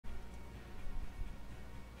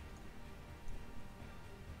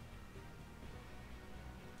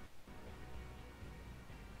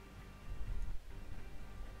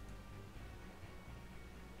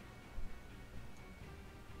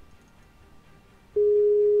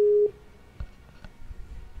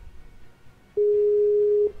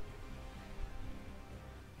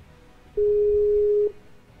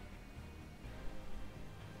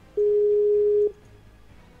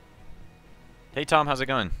Tom, how's it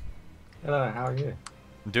going? Hello, how are you?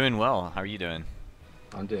 I'm doing well. How are you doing?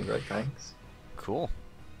 I'm doing great, thanks. Cool.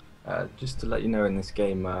 Just to let you know, in this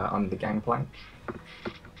game, I'm the Gangplank.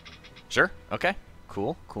 Sure. Okay.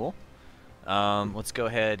 Cool. Cool. Let's go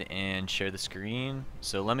ahead and share the screen.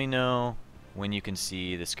 So let me know when you can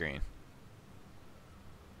see the screen.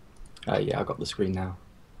 Yeah, I got the screen now.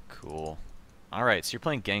 Cool. All right. So you're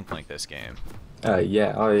playing Gangplank this game.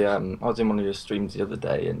 Yeah, I was in one of your streams the other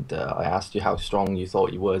day, and I asked you how strong you thought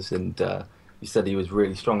he was, and you said he was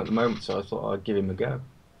really strong at the moment, so I thought I'd give him a go.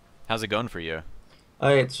 How's it going for you?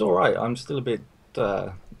 It's all right. I'm still a bit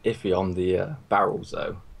iffy on the barrels,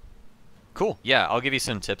 though. Cool. Yeah, I'll give you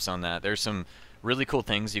some tips on that. There's some really cool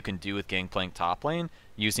things you can do with Gangplank top lane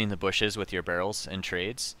using the bushes with your barrels and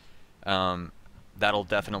trades. Um, that'll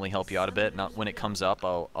definitely help you out a bit. Not when it comes up,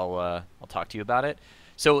 I'll talk to you about it.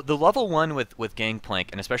 So the level one with Gangplank,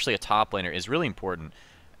 and especially a top laner, is really important.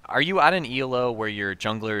 Are you at an ELO where your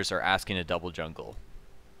junglers are asking to double jungle?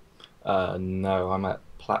 No, I'm at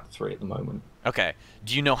Plat 3 at the moment. Okay.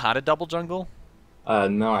 Do you know how to double jungle?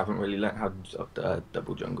 No, I haven't really learned how to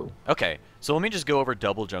double jungle. Okay. So let me just go over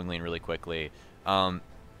double jungling really quickly. Um,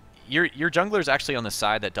 your jungler is actually on the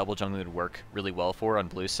side that double jungling would work really well for on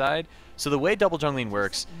blue side. So the way double jungling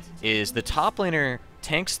works is the top laner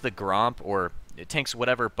tanks the Gromp, or it tanks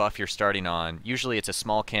whatever buff you're starting on. Usually it's a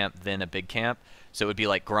small camp, then a big camp. So it would be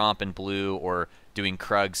like Gromp in blue or doing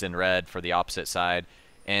Krugs in red for the opposite side.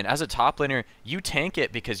 And as a top laner, you tank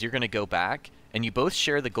it because you're going to go back, and you both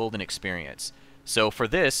share the golden experience. So for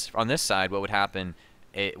this, on this side, what would happen,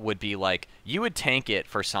 it would be like you would tank it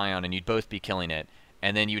for Scion, and you'd both be killing it.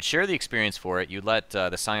 And then you'd share the experience for it. You'd let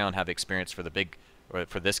the Scion have experience for the big, or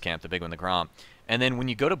for this camp, the big one, the Gromp. And then when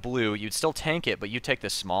you go to blue, you'd still tank it, but you take the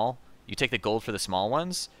small, you take the gold for the small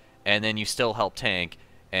ones, and then you still help tank.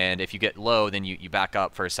 And if you get low, then you back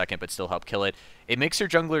up for a second, but still help kill it. It makes your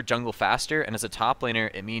jungler jungle faster, and as a top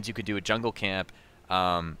laner, it means you could do a jungle camp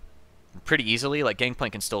pretty easily. Like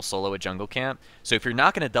Gangplank can still solo a jungle camp. So if you're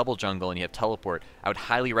not going to double jungle and you have teleport, I would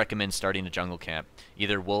highly recommend starting a jungle camp,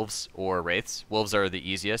 either Wolves or Wraiths. Wolves are the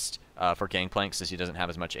easiest for Gangplank since he doesn't have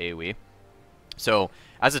as much AoE. So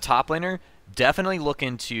as a top laner, definitely look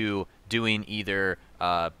into doing either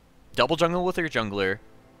double jungle with your jungler,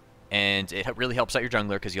 and it really helps out your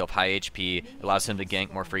jungler because you have high HP, it allows him to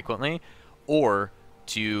gank more frequently, or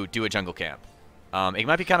to do a jungle camp. It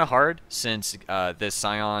might be kind of hard since this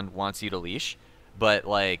Scion wants you to leash, but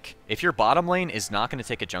like if your bottom lane is not going to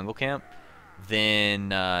take a jungle camp,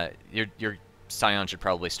 then your Scion should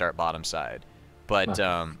probably start bottom side. But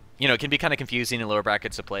you know, it can be kind of confusing in lower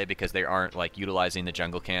brackets to play because they aren't like utilizing the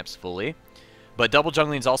jungle camps fully. But double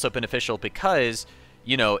jungling is also beneficial because,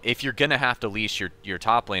 you know, if you're gonna have to leash your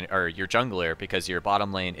top lane or your jungler because your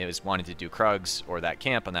bottom lane is wanting to do Krugs or that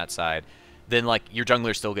camp on that side, then like your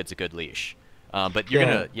jungler still gets a good leash. But you're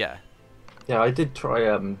gonna, yeah. Yeah, I did try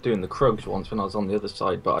doing the Krugs once when I was on the other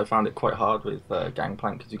side, but I found it quite hard with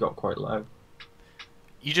Gangplank because you got quite low.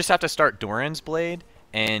 You just have to start Doran's Blade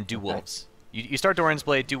and do Wolves. You start Doran's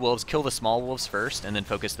Blade, do Wolves, kill the small wolves first, and then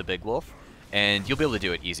focus the big wolf, and you'll be able to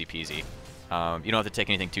do it easy peasy. You don't have to take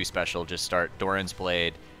anything too special. Just start Doran's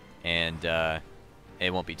Blade, and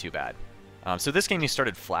it won't be too bad. So this game you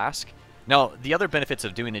started Flask. Now, the other benefits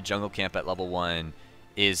of doing a jungle camp at level 1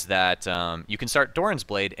 is that you can start Doran's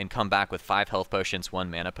Blade and come back with 5 health potions,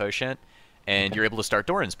 1 mana potion, and you're able to start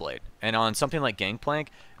Doran's Blade. And on something like Gangplank,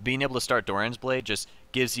 being able to start Doran's Blade just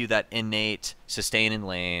gives you that innate sustain in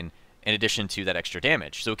lane in addition to that extra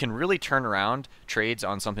damage. So it can really turn around trades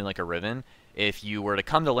on something like a Riven. If you were to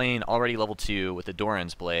come to lane already level 2 with the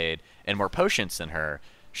Doran's Blade and more potions than her,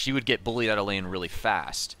 she would get bullied out of lane really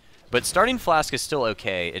fast. But starting Flask is still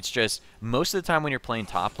okay. It's just most of the time when you're playing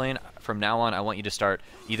top lane, from now on, I want you to start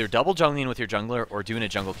either double jungling with your jungler or doing a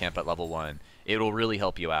jungle camp at level 1. It will really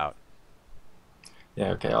help you out.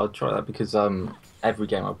 Yeah, okay, I'll try that because every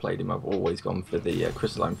game I've played him, I've always gone for the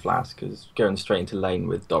Crystalline Flask because going straight into lane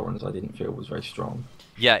with Doran's I didn't feel was very strong.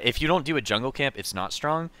 Yeah, if you don't do a jungle camp, it's not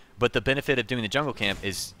strong. But the benefit of doing the jungle camp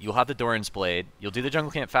is you'll have the Doran's Blade. You'll do the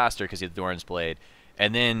jungle camp faster because you have the Doran's Blade.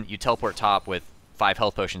 And then you teleport top with 5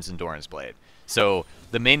 health potions and Doran's Blade. So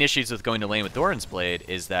the main issues with going to lane with Doran's Blade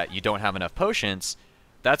is that you don't have enough potions.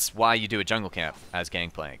 That's why you do a jungle camp as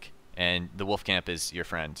Gangplank. And the wolf camp is your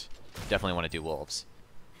friend. Definitely want to do wolves.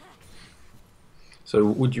 So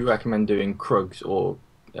would you recommend doing Krugs or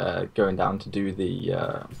going down to do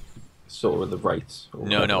the sort of the Wraiths?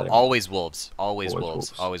 No, no, always wolves. Always wolves.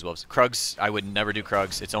 Wolves. Always wolves. Krugs, I would never do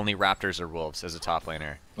Krugs. It's only Raptors or wolves as a top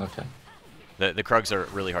laner. Okay. The Krugs are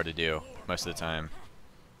really hard to do most of the time.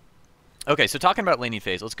 Okay, so talking about laning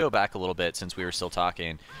phase, let's go back a little bit since we were still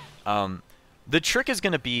talking. The trick is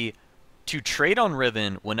going to be to trade on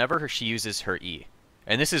Riven whenever she uses her E.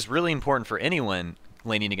 And this is really important for anyone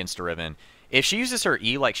laning against a Riven. If she uses her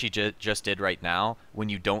E like she just did right now, when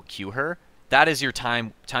you don't Q her, that is your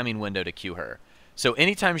timing window to Q her. So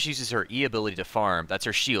anytime she uses her E ability to farm, that's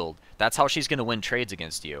her shield. That's how she's going to win trades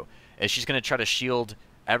against you. Is she's going to try to shield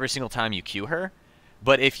every single time you Q her.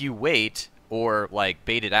 But if you wait or like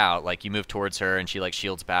bait it out, like you move towards her and she like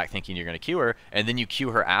shields back thinking you're going to Q her, and then you Q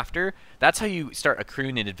her after, that's how you start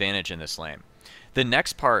accruing an advantage in this lane. The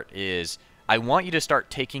next part is I want you to start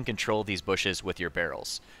taking control of these bushes with your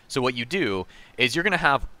barrels. So what you do is you're going to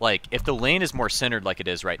have, like, if the lane is more centered like it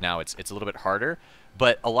is right now, it's a little bit harder.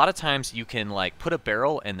 But a lot of times you can, like, put a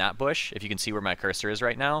barrel in that bush, if you can see where my cursor is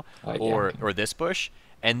right now, or this bush.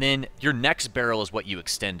 And then your next barrel is what you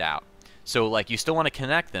extend out. So, like, you still want to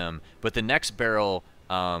connect them, but the next barrel,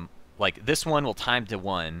 like, this one will time to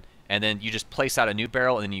 1. And then you just place out a new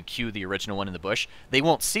barrel, and then you cue the original one in the bush. They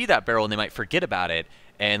won't see that barrel, and they might forget about it.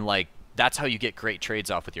 And, like, that's how you get great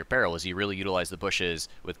trades off with your barrel, is you really utilize the bushes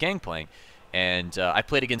with Gankplank. And I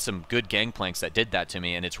played against some good Gangplanks that did that to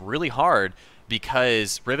me, and it's really hard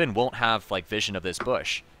because Riven won't have, like, vision of this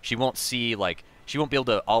bush. She won't see, like, she won't be able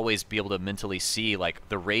to always be able to mentally see, like,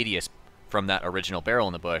 the radius from that original barrel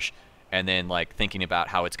in the bush, and then, like, thinking about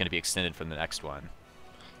how it's going to be extended from the next one.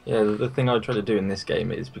 Yeah, the thing I try to do in this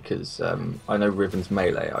game is, because I know Riven's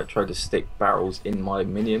melee, I try to stick barrels in my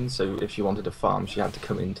minions, so if she wanted to farm, she had to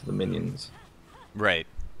come into the minions. Right.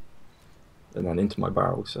 And then into my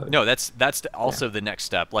barrel, so... No, that's also the next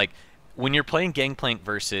step. Like, when you're playing Gangplank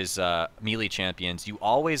versus melee champions, you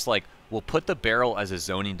always, like, will put the barrel as a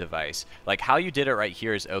zoning device. Like, how you did it right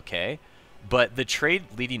here is okay, but the trade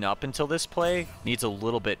leading up until this play needs a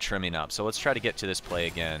little bit trimming up. So let's try to get to this play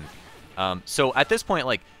again. So at this point,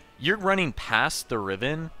 like, you're running past the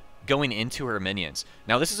Riven going into her minions.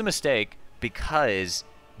 Now, this is a mistake because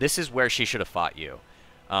this is where she should have fought you.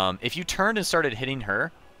 If you turned and started hitting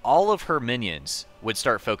her, all of her minions would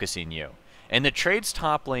start focusing you. And the trade's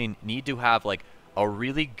top lane need to have, like, a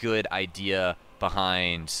really good idea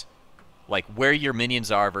behind, like, where your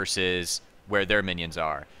minions are versus where their minions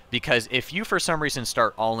are. Because if you, for some reason,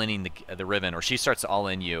 start all-inning the Riven, or she starts to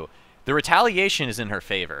all-in you, the retaliation is in her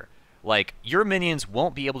favor. Like, your minions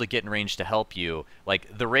won't be able to get in range to help you.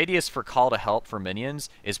 Like, the radius for call to help for minions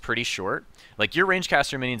is pretty short. Like, your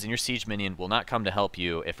rangecaster minions and your siege minion will not come to help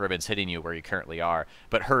you if Riven's hitting you where you currently are,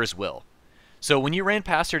 but hers will. So when you ran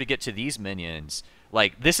past her to get to these minions,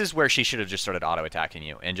 like, this is where she should have just started auto-attacking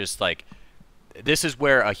you. And just, like, this is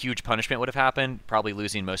where a huge punishment would have happened, probably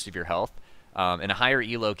losing most of your health. In a higher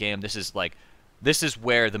elo game, this is, like, this is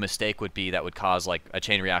where the mistake would be that would cause, like, a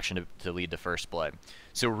chain reaction to lead to first blood.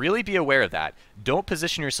 So really be aware of that. Don't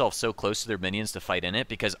position yourself so close to their minions to fight in it,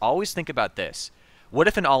 because always think about this. What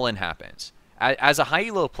if an all-in happens? As a high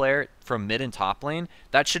elo player from mid and top lane,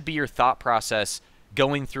 that should be your thought process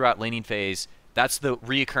going throughout laning phase. That's the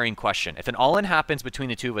reoccurring question. If an all-in happens between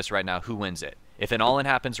the two of us right now, who wins it? If an all-in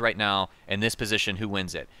happens right now in this position, who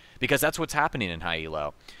wins it? Because that's what's happening in high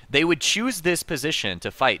elo. They would choose this position to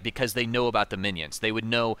fight because they know about the minions. They would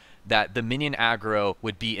know that the minion aggro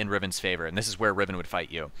would be in Riven's favor, and this is where Riven would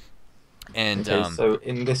fight you. And okay, so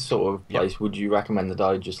in this sort of place, would you recommend that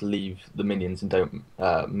I just leave the minions and don't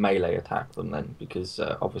melee attack them then? Because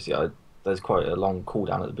obviously there's quite a long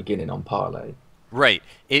cooldown at the beginning on parlay. Right.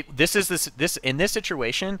 In this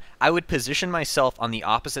situation, I would position myself on the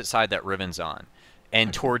opposite side that Riven's on,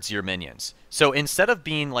 and towards your minions. So instead of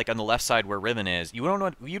being, like, on the left side where Riven is, you'd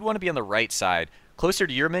want to be on the right side, closer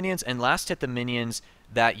to your minions, and last hit the minions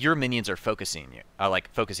that your minions are focusing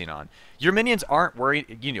on. Your minions aren't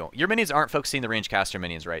worried. Your minions aren't focusing the rangecaster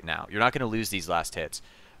minions right now. You're not going to lose these last hits,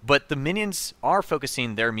 but the minions are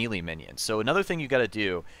focusing their melee minions. So another thing you got to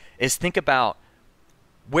do is think about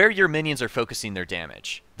where your minions are focusing their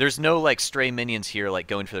damage. There's no, like, stray minions here, like,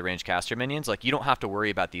 going for the rangecaster minions. Like, you don't have to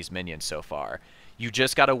worry about these minions so far. You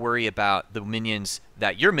just got to worry about the minions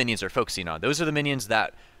that your minions are focusing on. Those are the minions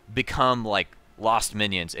that become, like, lost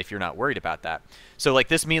minions if you're not worried about that. So, like,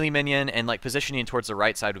 this melee minion and, like, positioning towards the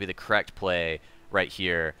right side would be the correct play right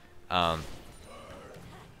here. But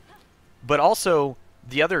also,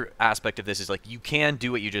 the other aspect of this is, like, you can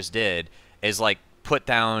do what you just did, is, like, put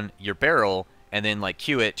down your barrel and then, like,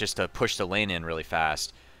 Q it just to push the lane in really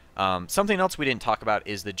fast. Something else we didn't talk about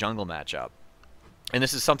is the jungle matchup. And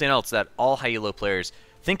this is something else that all high elo players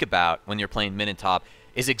think about when you're playing mid and top,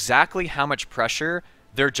 is exactly how much pressure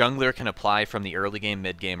their jungler can apply from the early game,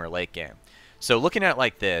 mid game, or late game. So looking at it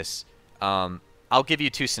like this, I'll give you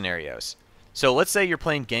two scenarios. So let's say you're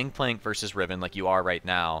playing Gankplank versus Riven like you are right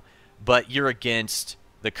now, but you're against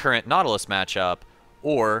the current Nautilus matchup,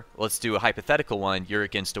 Or let's do a hypothetical one. You're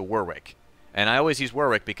against a Warwick. And I always use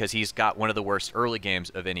Warwick because he's got one of the worst early games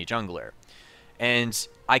of any jungler. And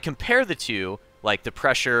I compare the two, like the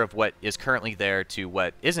pressure of what is currently there to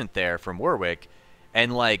what isn't there from Warwick,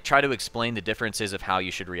 and like try to explain the differences of how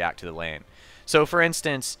you should react to the lane. So for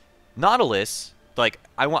instance, Nautilus, like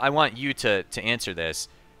I want you to answer this.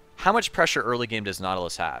 How much pressure early game does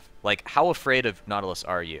Nautilus have? Like, how afraid of Nautilus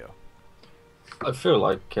are you? I feel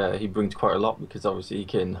like he brings quite a lot because obviously he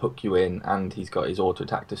can hook you in and he's got his auto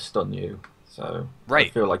attack to stun you. So right. I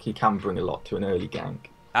feel like he can bring a lot to an early gank.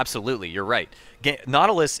 Absolutely, you're right.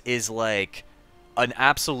 Nautilus is like an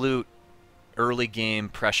absolute early game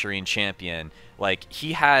pressuring champion. Like,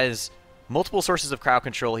 he has multiple sources of crowd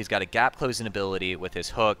control. He's got a gap closing ability with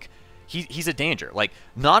his hook. He's a danger. Like,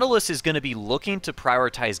 Nautilus is going to be looking to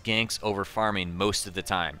prioritize ganks over farming most of the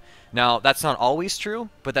time. Now, that's not always true,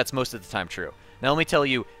 but that's most of the time true. Now, let me tell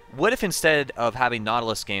you, what if instead of having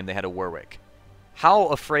Nautilus game, they had a Warwick? How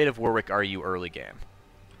afraid of Warwick are you early game?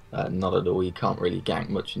 Not at all. You can't really gank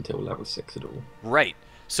much until level 6 at all. Right.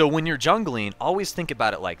 So when you're jungling, always think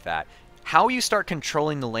about it like that. How you start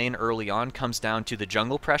controlling the lane early on comes down to the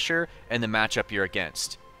jungle pressure and the matchup you're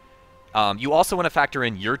against. You also want to factor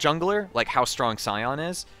in your jungler, like how strong Sion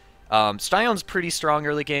is. Sion's pretty strong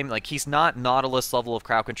early game. Like, he's not Nautilus level of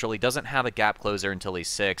crowd control. He doesn't have a gap closer until he's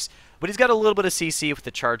 6. But he's got a little bit of CC with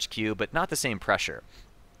the charge Q, but not the same pressure.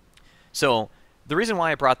 So the reason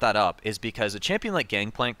why I brought that up is because a champion like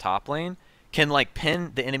Gankplank top lane can like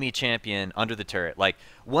pin the enemy champion under the turret. Like,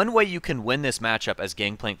 one way you can win this matchup as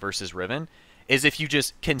Gankplank versus Riven is if you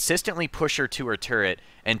just consistently push her to her turret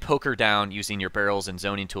and poke her down using your barrels and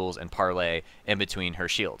zoning tools and parlay in between her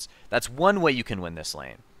shields. That's one way you can win this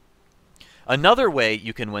lane. Another way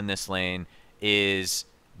you can win this lane is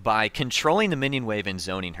by controlling the minion wave and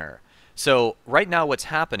zoning her. So right now what's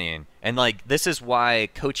happening, and like this is why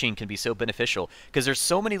coaching can be so beneficial, because there's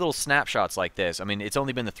so many little snapshots like this. I mean, it's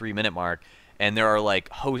only been the 3-minute mark, and there are like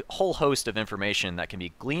whole host of information that can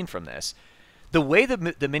be gleaned from this. The way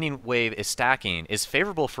the minion wave is stacking is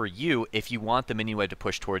favorable for you if you want the minion wave to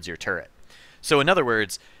push towards your turret. So in other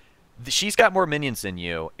words, she's got more minions than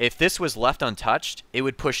you. If this was left untouched, it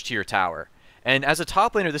would push to your tower. And as a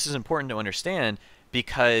top laner, this is important to understand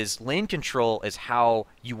because lane control is how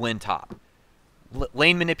you win top.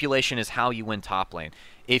 Lane manipulation is how you win top lane.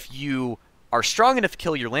 If you are strong enough to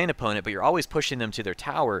kill your lane opponent, but you're always pushing them to their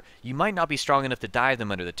tower, you might not be strong enough to dive them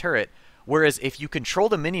under the turret. Whereas if you control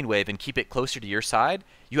the minion wave and keep it closer to your side,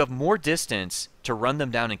 you have more distance to run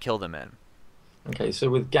them down and kill them in. Okay, so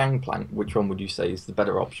with Gangplank, which one would you say is the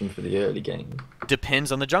better option for the early game?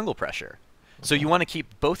 Depends on the jungle pressure. So you want to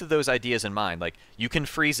keep both of those ideas in mind. Like, you can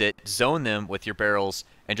freeze it, zone them with your barrels,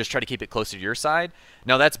 and just try to keep it closer to your side.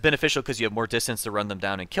 Now, that's beneficial because you have more distance to run them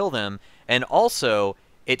down and kill them. And also,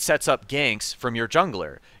 it sets up ganks from your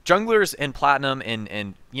jungler. Junglers in Platinum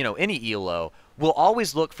and you know, any ELO will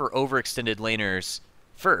always look for overextended laners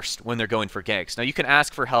first when they're going for ganks. Now, you can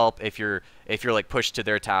ask for help if you're like pushed to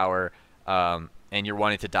their tower and you're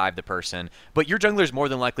wanting to dive the person, but your jungler is more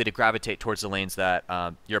than likely to gravitate towards the lanes that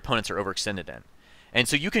your opponents are overextended in. And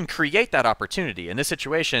so you can create that opportunity. In this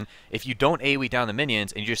situation, if you don't AoE down the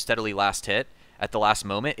minions and you just steadily last hit at the last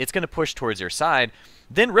moment, it's going to push towards your side.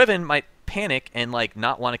 Then Riven might panic and like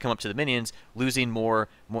not want to come up to the minions, losing more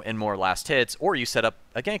and more last hits, or you set up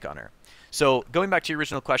a gank on her. So going back to your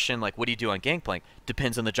original question, like what do you do on Gankplank,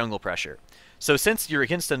 depends on the jungle pressure. So since you're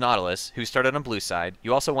against a Nautilus who started on blue side,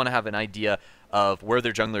 you also want to have an idea of where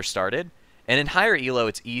their jungler started. And in higher elo,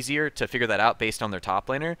 it's easier to figure that out based on their top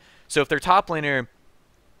laner. So if their top laner,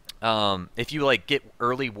 if you like get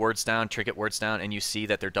early wards down, trinket wards down, and you see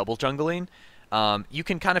that they're double jungling, you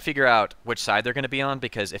can kind of figure out which side they're going to be on,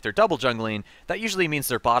 because if they're double jungling, that usually means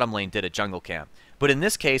their bottom lane did a jungle camp. But in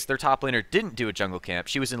this case, their top laner didn't do a jungle camp.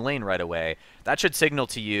 She was in lane right away. That should signal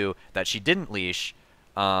to you that she didn't leash,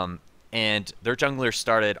 and their jungler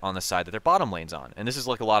started on the side that their bottom lane's on. And this is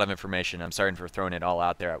like a lot of information. I'm sorry for throwing it all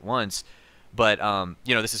out there at once, but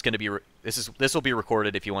you know, this is going to be this will be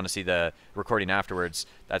recorded. If you want to see the recording afterwards,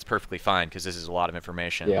 that's perfectly fine, because this is a lot of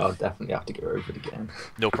information. Yeah, I'll definitely have to go over it again.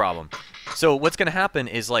 No problem. So what's going to happen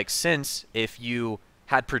is, like, since if you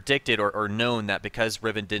had predicted or known that because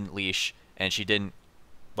Riven didn't leash and she didn't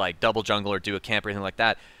like double jungle or do a camp or anything like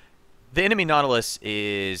that, the enemy Nautilus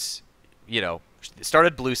is, you know,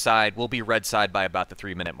 started blue side, will be red side by about the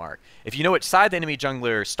 3-minute mark. If you know which side the enemy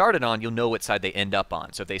jungler started on, you'll know what side they end up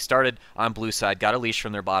on. So if they started on blue side, got a leash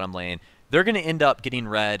from their bottom lane, they're going to end up getting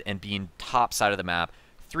red and being top side of the map,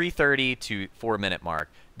 3:30 to 4-minute mark,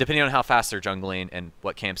 depending on how fast they're jungling and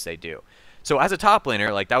what camps they do. So as a top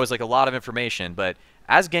laner, like, that was like a lot of information, but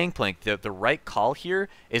as Gangplank, the right call here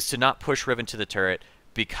is to not push Riven to the turret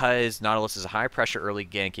because Nautilus is a high pressure early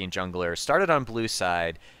ganking jungler, started on blue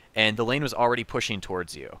side, and the lane was already pushing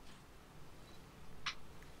towards you.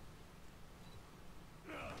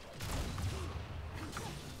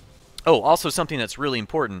 Oh, also something that's really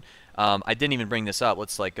important. I didn't even bring this up.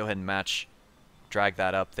 Let's like go ahead and drag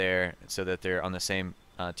that up there so that they're on the same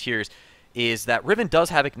tiers. Is that Riven does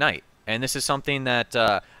have Ignite, and this is something that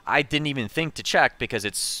I didn't even think to check because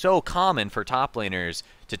it's so common for top laners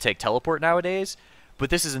to take teleport nowadays. But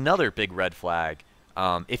this is another big red flag.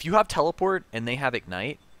 If you have teleport and they have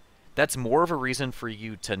Ignite, that's more of a reason for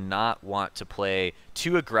you to not want to play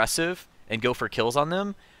too aggressive and go for kills on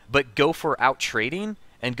them, but go for out trading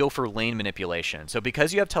and go for lane manipulation. So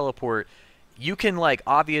because you have teleport, you can, like,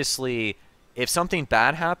 obviously, if something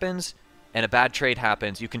bad happens and a bad trade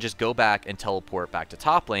happens, you can just go back and teleport back to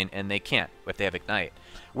top lane, and they can't if they have Ignite.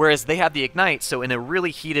 Whereas they have the Ignite, so in a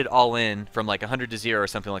really heated all-in from like 100 to 0 or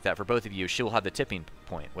something like that for both of you, she will have the tipping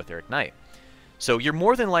point with their Ignite. So you're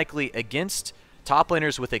more than likely against top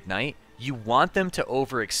laners with Ignite. You want them to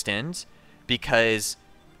overextend because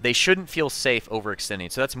they shouldn't feel safe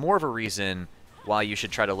overextending. So that's more of a reason why you should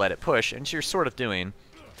try to let it push, and you're sort of doing.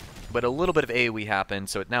 But a little bit of AoE happened,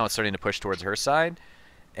 so now it's starting to push towards her side.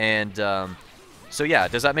 And so yeah,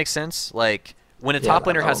 does that make sense? Like, when a top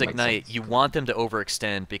laner has Ignite, you want them to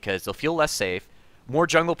overextend because they'll feel less safe. More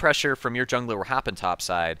jungle pressure from your jungler will happen top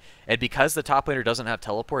side. And because the top laner doesn't have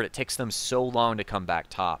teleport, it takes them so long to come back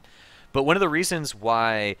top. But one of the reasons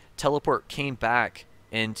why teleport came back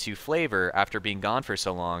into flavor after being gone for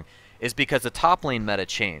so long is because the top lane meta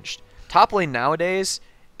changed. Top lane nowadays,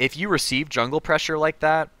 if you receive jungle pressure like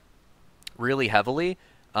that really heavily,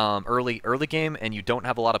 early game, and you don't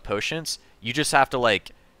have a lot of potions, you just have to,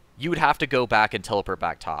 like, you would have to go back and teleport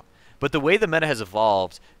back top. But the way the meta has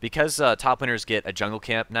evolved, because top laners get a jungle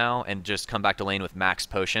camp now and just come back to lane with max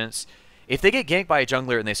potions, if they get ganked by a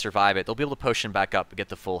jungler and they survive it, they'll be able to potion back up and get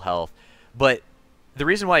the full health. But the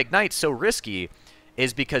reason why Ignite's so risky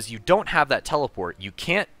is because you don't have that teleport. You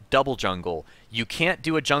can't double jungle. You can't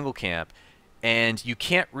do a jungle camp. And you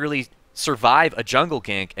can't really survive a jungle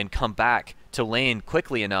gank and come back to lane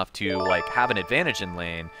quickly enough to, like, have an advantage in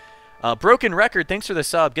lane. Broken Record, thanks for the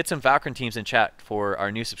sub. Get some Valkrin teams in chat for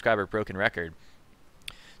our new subscriber, Broken Record.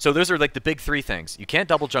 So those are, like, the big three things. You can't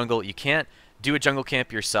double jungle. You can't do a jungle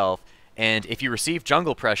camp yourself. And if you receive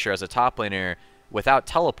jungle pressure as a top laner without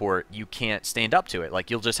teleport, you can't stand up to it.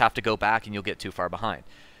 Like, you'll just have to go back and you'll get too far behind.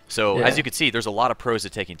 So as you can see, there's a lot of pros to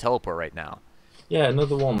taking teleport right now. Yeah,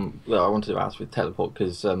 another one that I wanted to ask with teleport,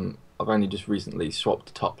 because I've only just recently swapped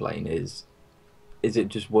to top lane, is it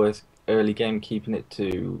just worth early game keeping it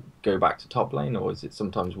to go back to top lane, or is it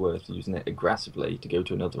sometimes worth using it aggressively to go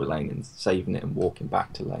to another lane and saving it and walking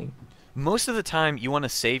back to lane? Most of the time, you want to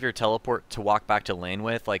save your teleport to walk back to lane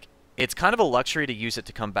with. Like, it's kind of a luxury to use it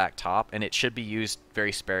to come back top, and it should be used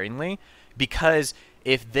very sparingly, because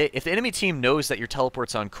if the enemy team knows that your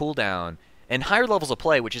teleport's on cooldown, and higher levels of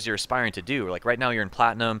play, which is you're aspiring to do, like right now you're in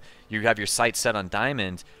Platinum, you have your sights set on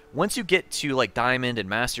Diamond, once you get to, like, Diamond and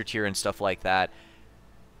Master Tier and stuff like that,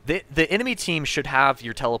 the enemy team should have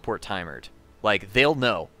your teleport timered. Like, they'll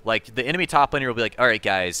know. Like, the enemy top laner will be like, alright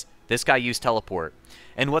guys, this guy used teleport.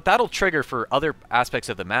 And what that'll trigger for other aspects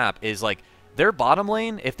of the map is, like, their bottom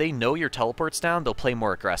lane, if they know your teleport's down, they'll play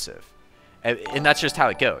more aggressive. And that's just how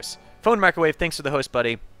it goes. Phone Microwave, thanks for the host,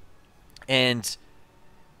 buddy. And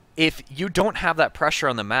if you don't have that pressure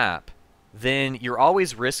on the map, then you're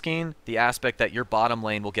always risking the aspect that your bottom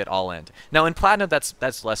lane will get all end. Now, in Platinum,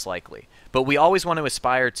 that's less likely. But we always want to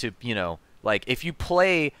aspire to, you know, like, if you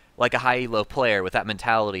play like a high elo player with that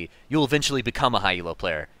mentality, you'll eventually become a high elo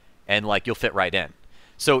player. And, like, you'll fit right in.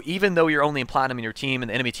 So even though you're only in Platinum in your team and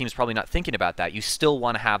the enemy team is probably not thinking about that, you still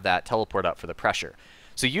want to have that teleport up for the pressure.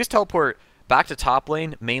 So use teleport back to top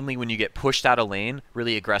lane, mainly when you get pushed out of lane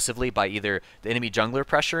really aggressively by either the enemy jungler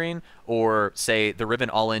pressuring or, say, the Riven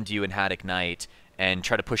all-into you and had Ignite and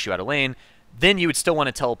try to push you out of lane. Then you would still want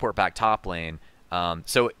to teleport back top lane.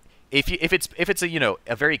 So if it's a, you know,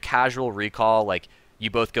 a very casual recall, like you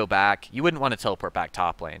both go back, you wouldn't want to teleport back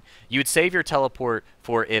top lane. You would save your teleport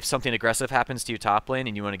for if something aggressive happens to you top lane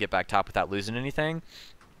and you want to get back top without losing anything.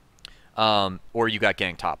 Or you got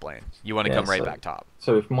ganked top lane. You want to come right back top.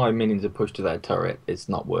 So if my minions are pushed to their turret, it's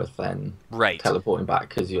not worth then teleporting back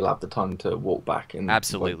because you'll have the time to walk back. And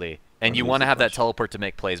absolutely. And you want to have that teleport to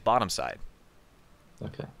make plays bottom side.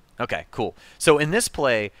 Okay. Okay, cool. So in this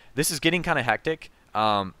play, this is getting kind of hectic.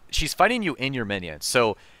 She's fighting you in your minions.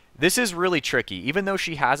 So this is really tricky. Even though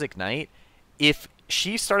she has Ignite, if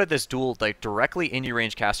she started this duel like directly in your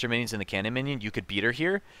range caster minions and the cannon minion, you could beat her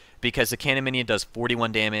here because the cannon minion does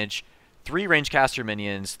 41 damage, 3 range caster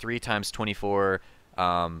minions, 3 times 24,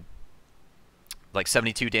 like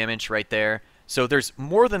 72 damage right there. So there's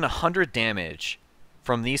more than 100 damage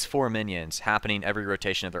from these 4 minions happening every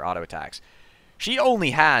rotation of their auto attacks. She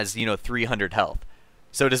only has, 300 health.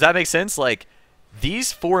 So does that make sense? Like,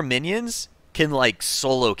 these 4 minions can like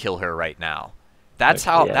solo kill her right now. That's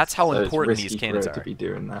how So important it's these risky cannons for her are. to be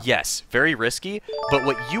doing that. Yes, very risky. But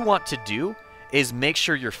what you want to do is make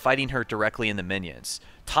sure you're fighting her directly in the minions.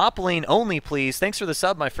 Top lane only, please. Thanks for the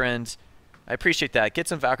sub, my friend. I appreciate that. Get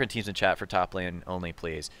some Valkrin teams in chat for top lane only,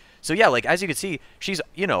 please. So yeah, like as you can see, she's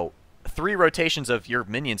 3 rotations of your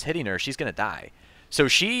minions hitting her, she's gonna die. So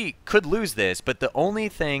she could lose this, but the only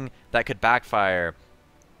thing that could backfire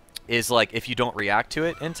is like if you don't react to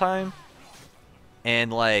it in time,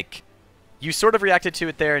 and like you sort of reacted to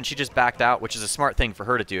it there and she just backed out, which is a smart thing for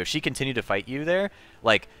her to do. If she continued to fight you there,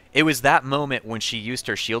 like it was that moment when she used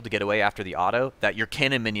her shield to get away after the auto that your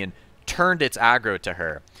cannon minion turned its aggro to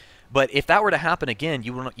her. But if that were to happen again,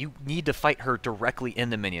 you need to fight her directly in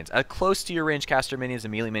the minions, as close to your range caster minions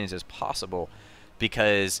and melee minions as possible,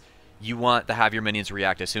 because you want to have your minions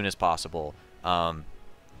react as soon as possible. And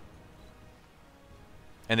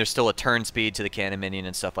there's still a turn speed to the cannon minion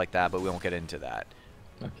and stuff like that, but we won't get into that.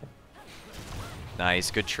 Okay. Nice,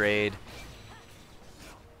 good trade.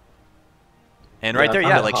 And right there,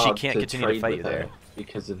 yeah, like she can't continue to fight you there.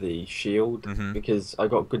 Because of the shield, Mhm. because I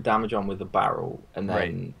got good damage on with the barrel, and then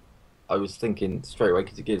Right. I was thinking straight away,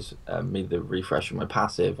 because it gives me the refresh of my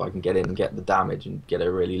passive, I can get in and get the damage and get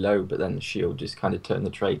her really low, but then the shield just kind of turned the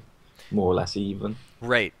trade more or less even.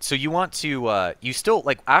 Right. So you want to, you still,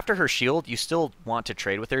 like, after her shield, you still want to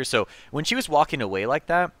trade with her. So when she was walking away like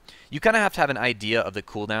that, you kind of have an idea of the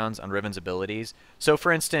cooldowns on Riven's abilities. So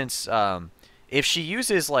for instance, if she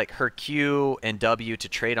uses, like, her Q and W to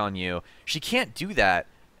trade on you, she can't do that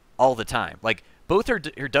all the time. Like, both her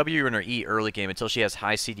W and her E early game until she has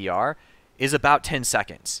high CDR is about 10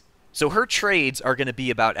 seconds. So her trades are going to be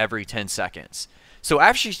about every 10 seconds. So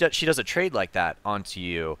after she does a trade like that onto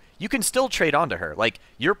you, you can still trade onto her. Like,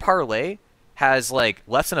 your parlay has, like,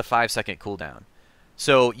 less than a 5-second cooldown.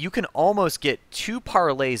 So you can almost get 2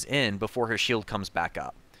 parlays in before her shield comes back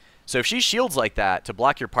up. So if she shields like that to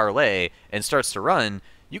block your parlay and starts to run,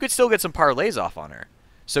 you could still get some parlays off on her.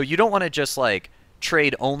 So you don't want to just, like,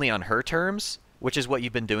 trade only on her terms, which is what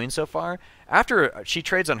you've been doing so far. After she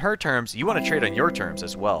trades on her terms, you want to trade on your terms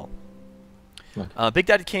as well. Okay. Big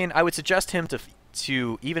Daddy Kane, I would suggest him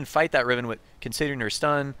to even fight that Riven, considering her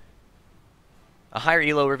stun. A higher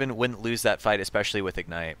elo Riven wouldn't lose that fight, especially with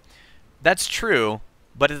Ignite. That's true,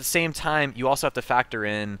 but at the same time, you also have to factor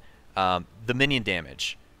in the minion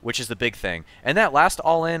damage, which is the big thing. And that last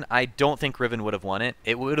all-in, I don't think Riven would have won it.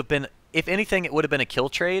 It would have been, if anything, it would have been a kill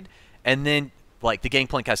trade, and then, like, the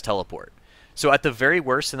Gangplank has teleport. So at the very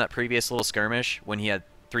worst in that previous little skirmish, when he had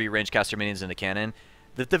 3 rangecaster minions in the cannon,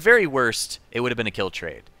 at the very worst, it would have been a kill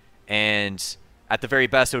trade. And at the very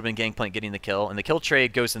best, it would have been Gangplank getting the kill, and the kill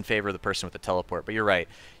trade goes in favor of the person with the teleport. But you're right.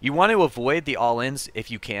 You want to avoid the all-ins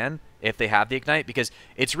if you can, if they have the Ignite, because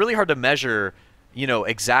it's really hard to measure,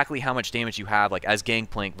 exactly how much damage you have, like, as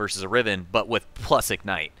Gangplank versus a Riven, but with plus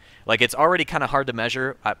Ignite. Like, it's already kind of hard to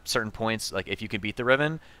measure at certain points, like, if you can beat the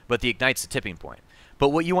Riven, but the Ignite's the tipping point. But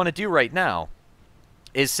what you want to do right now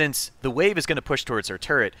is, since the wave is going to push towards her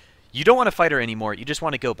turret, you don't want to fight her anymore. You just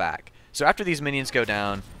want to go back. So after these minions go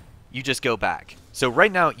down, you just go back. So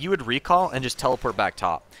right now, you would recall and just teleport back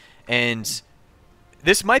top. And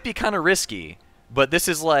this might be kind of risky, but this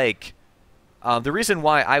is like... the reason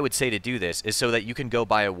why I would say to do this is so that you can go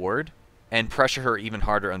buy a ward and pressure her even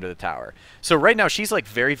harder under the tower. So right now, she's like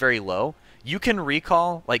very, very low. You can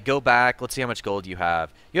recall, like, go back. Let's see how much gold you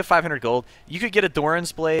have. You have 500 gold. You could get a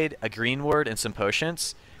Doran's Blade, a Green Ward, and some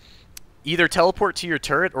potions. Either teleport to your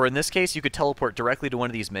turret, or in this case, you could teleport directly to one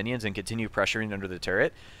of these minions and continue pressuring under the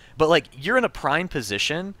turret. But, like, you're in a prime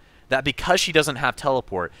position that because she doesn't have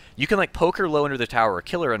teleport, you can, like, poke her low under the tower or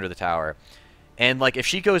kill her under the tower. And, like, if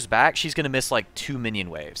she goes back, she's going to miss, like, 2 minion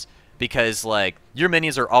waves. Because, like, your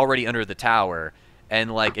minions are already under the tower.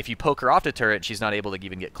 And, like, if you poke her off the turret and she's not able to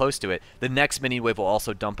even get close to it, the next minion wave will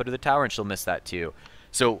also dump under the tower and she'll miss that too.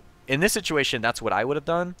 So, in this situation, that's what I would have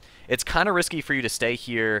done. It's kind of risky for you to stay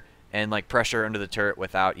here and, like, pressure under the turret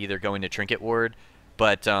without either going to Trinket Ward.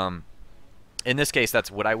 But, in this case, that's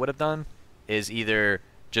what I would have done, is either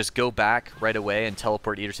just go back right away and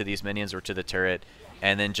teleport either to these minions or to the turret,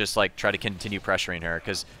 and then just, like, try to continue pressuring her.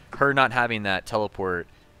 Because her not having that teleport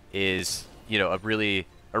is, a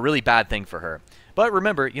really bad thing for her. But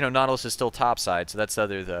remember, Nautilus is still topside, so that's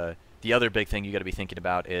the the other big thing you got to be thinking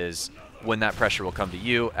about is when that pressure will come to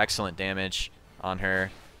you. Excellent damage on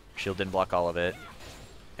her. Shield didn't block all of it.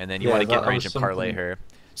 And then you want to get in range and parlay her.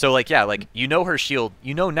 So, like, yeah, like, you know her shield.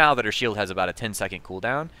 You know now that her shield has about a 10-second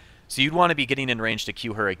cooldown. So you'd want to be getting in range to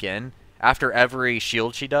Q her again. After every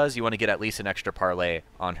shield she does, you want to get at least an extra parlay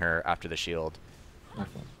on her after the shield. Okay.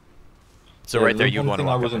 So yeah, right there, you'd want to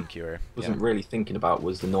walk up and Q her. Wasn't really thinking about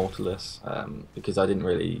was the Nautilus, because I didn't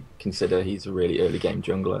really consider he's a really early game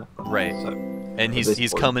jungler. Right. So, and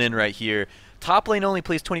he's coming in right here. Top lane only,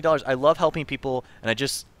 please, $20. I love helping people, and I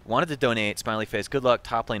just wanted to donate. Smiley face. Good luck.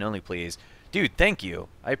 Top lane only, please. Dude, thank you.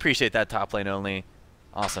 I appreciate that. Top lane only.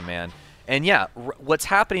 Awesome, man. And yeah, what's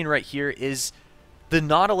happening right here is the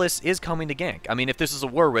Nautilus is coming to gank. I mean, if this is a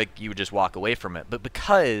Warwick, you would just walk away from it. But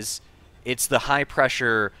because it's the high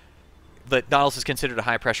pressure, the Nautilus is considered a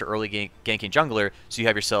high pressure early ganking jungler, so you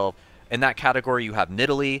have yourself, in that category, you have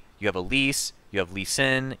Nidalee, you have Elise, you have Lee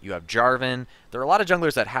Sin, you have Jarvan. There are a lot of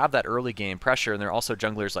junglers that have that early game pressure, and there are also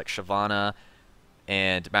junglers like Shyvana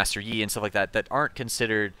and Master Yi and stuff like that that aren't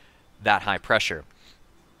considered that high pressure.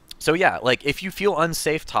 So yeah, like if you feel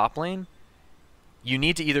unsafe top lane, you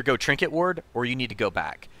need to either go Trinket Ward or you need to go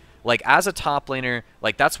back. Like as a top laner,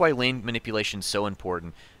 like that's why lane manipulation is so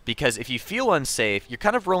important, because if you feel unsafe, you're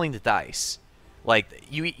kind of rolling the dice. Like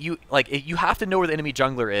you have to know where the enemy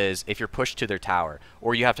jungler is if you're pushed to their tower,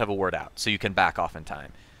 or you have to have a ward out so you can back off in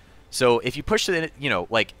time. So if you push the, you know,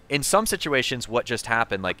 like in some situations, what just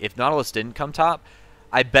happened, like if Nautilus didn't come top,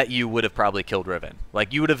 I bet you would have probably killed Riven.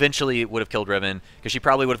 Like you would eventually would have killed Riven because she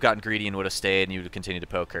probably would have gotten greedy and would have stayed, and you would have continued to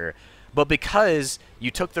poke her. But because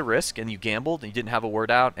you took the risk and you gambled and you didn't have a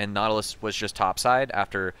word out, and Nautilus was just topside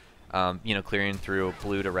after, you know, clearing through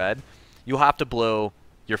blue to red, you'll have to blow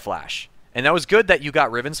your flash. And that was good that you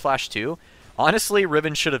got Riven's flash too. Honestly,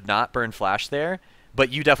 Riven should have not burned flash there, but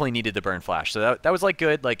you definitely needed to burn flash. So that was like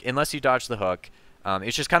good, like unless you dodge the hook.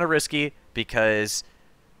 It's just kind of risky because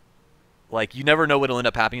like you never know what'll end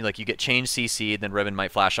up happening. Like you get chain CC, then Riven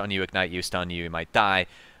might flash on you, ignite you, stun you, you might die.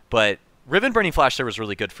 But Riven burning flash there was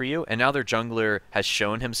really good for you, and now their jungler has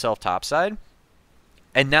shown himself topside,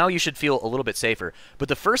 and now you should feel a little bit safer. But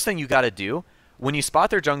the first thing you got to do when you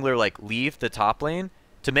spot their jungler like leave the top lane,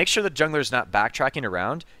 to make sure the jungler is not backtracking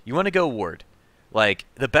around, you want to go ward. Like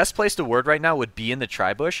the best place to ward right now would be in the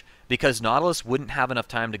tri-bush, because Nautilus wouldn't have enough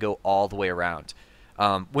time to go all the way around.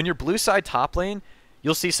 When you're blue side top lane,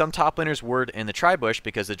 you'll see some top laners ward in the tri-bush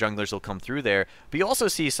because the junglers will come through there. But you also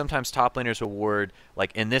see sometimes top laners will ward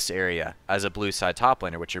like in this area as a blue side top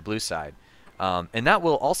laner, which are blue side. And that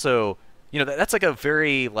will also, you know, that's like a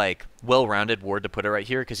very like well-rounded ward to put it right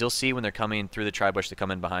here, because you'll see when they're coming through the tri-bush to come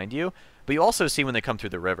in behind you, but you also see when they come through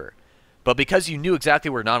the river. But because you knew exactly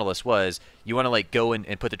where Nautilus was, you want to like go in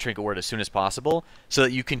and put the Trinket Ward as soon as possible so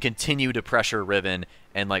that you can continue to pressure Riven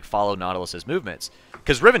and like follow Nautilus's movements.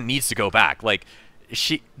 Because Riven needs to go back. Like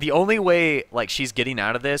the only way like she's getting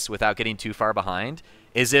out of this without getting too far behind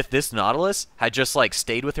is if this Nautilus had just like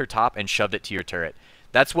stayed with her top and shoved it to your turret.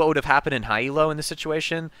 That's what would have happened in high elo in this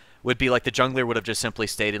situation. Would be like the jungler would have just simply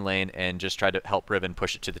stayed in lane and just tried to help Riven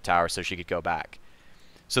push it to the tower so she could go back.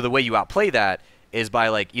 So the way you outplay that is by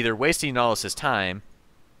like either wasting Nautilus's time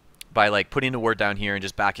by like putting a ward down here and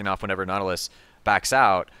just backing off whenever Nautilus backs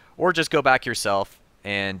out, or just go back yourself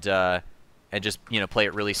and just, you know, play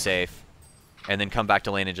it really safe, and then come back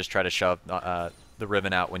to lane and just try to shove the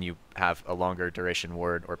Riven out when you have a longer duration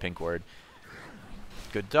ward or pink ward.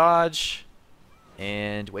 Good dodge,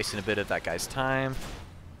 and wasting a bit of that guy's time.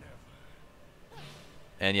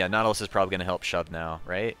 And yeah, Nautilus is probably going to help shove now,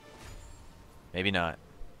 right? Maybe not.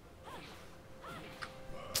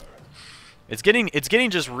 It's getting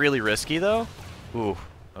just really risky though. Ooh,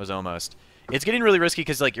 that was almost. It's getting really risky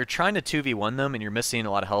because like you're trying to 2v1 them and you're missing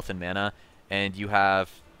a lot of health and mana, and you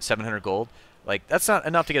have 700 gold. Like that's not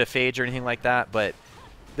enough to get a phage or anything like that, but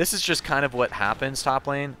this is just kind of what happens top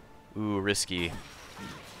lane. Ooh, risky.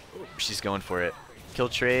 Ooh, she's going for it. Kill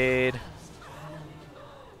trade.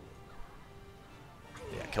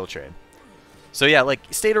 Yeah, kill trade. So yeah, like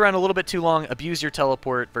stayed around a little bit too long, abuse your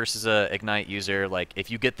teleport versus a ignite user. Like if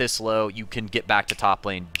you get this low, you can get back to top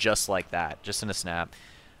lane just like that, just in a snap.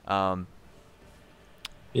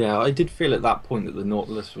 Yeah, I did feel at that point that the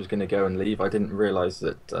Nautilus was going to go and leave. I didn't realise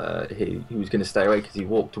that he was going to stay away, because he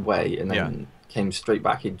walked away and then came straight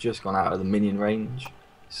back. He'd just gone out of the minion range,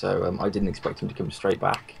 so I didn't expect him to come straight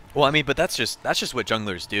back. Well, I mean, but that's just what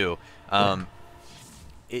junglers do.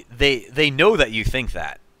 They know that you think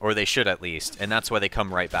that, or they should at least, and that's why they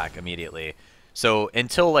come right back immediately. So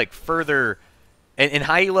until like further, in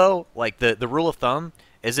high elo, like the rule of thumb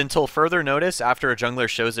is until further notice after a jungler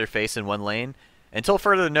shows their face in one lane, Until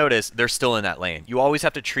further notice, they're still in that lane. You always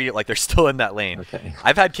have to treat it like they're still in that lane. Okay.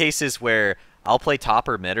 I've had cases where I'll play top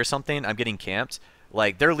or mid or something. I'm getting camped.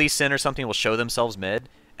 Like, their Lee Sin or something will show themselves mid.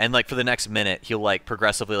 And, like, for the next minute, he'll, like,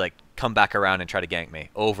 progressively, like, come back around and try to gank me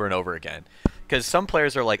over and over again. Because some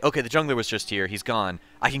players are like, okay, the jungler was just here. He's gone.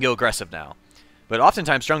 I can go aggressive now. But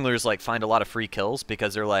oftentimes, junglers, like, find a lot of free kills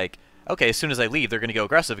because they're like, okay, as soon as I leave, they're going to go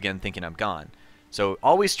aggressive again thinking I'm gone. So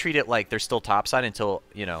always treat it like they're still topside until,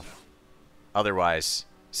 you know, otherwise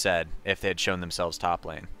said if they had shown themselves top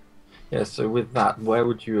lane. Yeah, so with that, where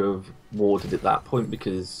would you have warded at that point?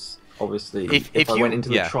 Because obviously, if I went into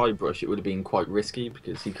the tri-brush, it would have been quite risky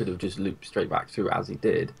because he could have just looped straight back through as he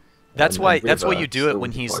did. That's why you do it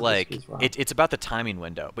when he's like, well. It's about the timing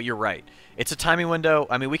window. But you're right. It's a timing window.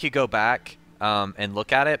 I mean, we could go back and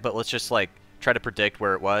look at it, but let's just like try to predict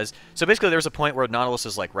where it was. So basically, there was a point where Nautilus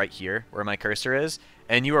is like right here, where my cursor is,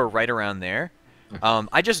 and you are right around there.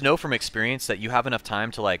 I just know from experience that you have enough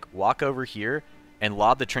time to like walk over here and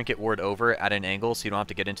lob the trinket ward over at an angle so you don't have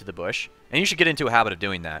to get into the bush. And you should get into a habit of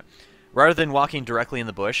doing that. Rather than walking directly in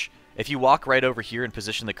the bush, if you walk right over here and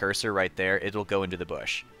position the cursor right there, it'll go into the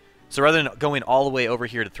bush. So rather than going all the way over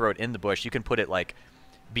here to throw it in the bush, you can put it like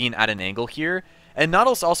being at an angle here. And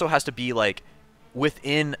Nautilus also has to be like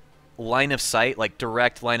within line of sight, like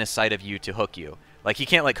direct line of sight of you to hook you. Like, he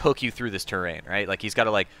can't, like, hook you through this terrain, right? Like, he's got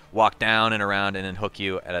to, like, walk down and around and then hook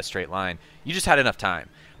you at a straight line. You just had enough time.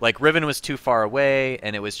 Like, Riven was too far away,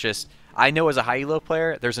 and it was just... I know as a high elo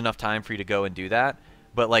player, there's enough time for you to go and do that.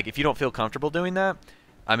 But, like, if you don't feel comfortable doing that,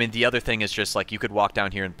 I mean, the other thing is just, like, you could walk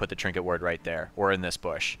down here and put the trinket ward right there, or in this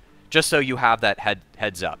bush. Just so you have that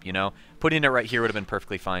heads up, you know? Putting it right here would have been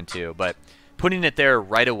perfectly fine, too. But putting it there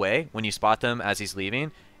right away when you spot them as he's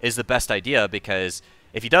leaving is the best idea because...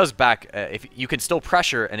 if he does back, if you can still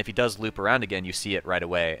pressure, and if he does loop around again, you see it right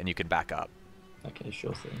away, and you can back up. Okay,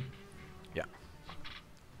 sure thing. Yeah.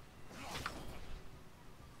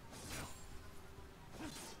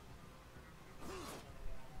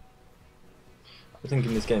 I think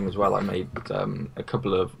in this game as well, I made a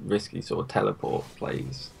couple of risky sort of teleport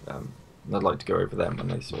plays. And I'd like to go over them when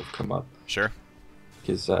they sort of come up. Sure.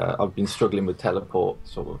 Because I've been struggling with teleport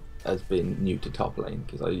sort of as being new to top lane,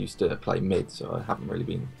 because I used to play mid, so I haven't really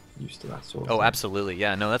been used to that sort of thing. Absolutely.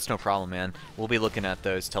 Yeah, no, that's no problem, man. We'll be looking at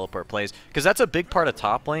those teleport plays, because that's a big part of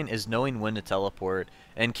top lane is knowing when to teleport.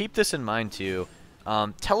 And keep this in mind, too.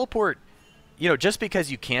 Teleport, you know, just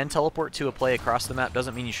because you can teleport to a play across the map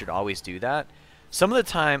doesn't mean you should always do that. Some of the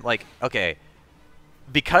time, like, okay,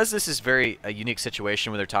 because this is a unique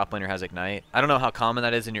situation where their top laner has Ignite, I don't know how common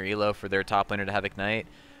that is in your elo for their top laner to have Ignite,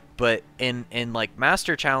 but in like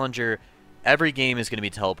Master Challenger, every game is going to be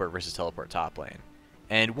teleport versus teleport top lane.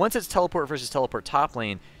 And once it's teleport versus teleport top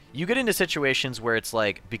lane, you get into situations where it's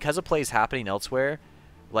like, because a play is happening elsewhere,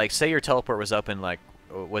 like say your teleport was up and like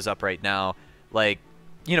was up right now, like,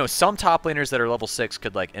 you know, some top laners that are level 6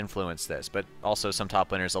 could like influence this, but also some top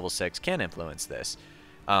laners level 6 can influence this.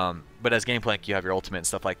 But as Gankplank, you have your ultimate and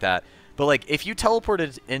stuff like that. But like, if you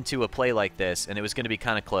teleported into a play like this and it was going to be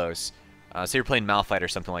kind of close, so you're playing Malphite or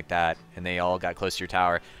something like that, and they all got close to your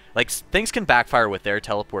tower, like things can backfire with their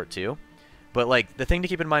teleport too. But like, the thing to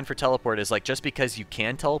keep in mind for teleport is like, just because you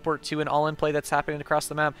can teleport to an all-in play that's happening across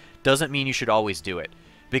the map doesn't mean you should always do it.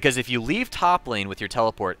 Because if you leave top lane with your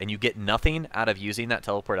teleport and you get nothing out of using that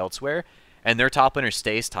teleport elsewhere, and their top laner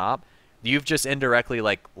stays top, you've just indirectly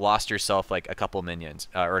like lost yourself like a couple minions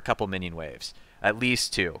or a couple minion waves, at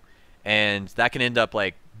least 2, and that can end up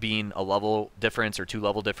like being a level difference or 2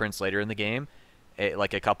 level difference later in the game,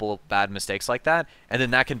 like a couple bad mistakes like that, and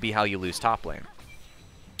then that can be how you lose top lane.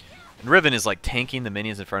 And Riven is like tanking the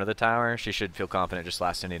minions in front of the tower. She should feel confident just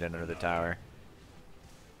last hitting it under the tower.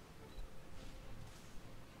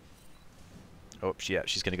 Oh, yeah,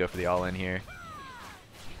 she's going to go for the all-in here.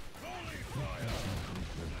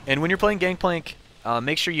 And when you're playing Gankplank,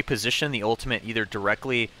 make sure you position the ultimate either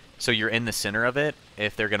directly so you're in the center of it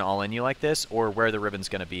if they're going to all-in you like this, or where the Riven's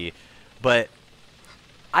going to be. But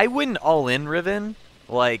I wouldn't all-in Riven.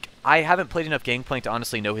 Like, I haven't played enough Gankplank to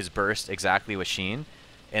honestly know his burst exactly with Sheen.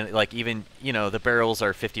 And, like, even, you know, the barrels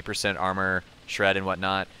are 50% armor, shred, and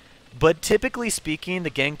whatnot. But typically speaking, the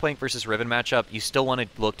Gankplank versus Riven matchup, you still want to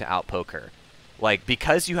look to outpoke her. Like,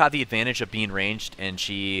 because you have the advantage of being ranged and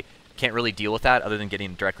she can't really deal with that other than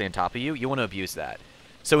getting directly on top of you, you want to abuse that.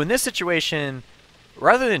 So in this situation,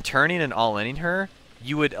 rather than turning and all-inning her,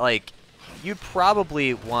 you would, like, you'd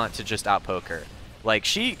probably want to just outpoke her. Like,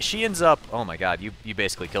 she ends up, oh my god, you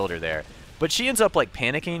basically killed her there. But she ends up, like,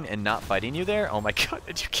 panicking and not fighting you there. Oh my god,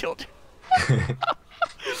 you killed her.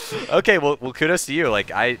 Okay, well, kudos to you. Like,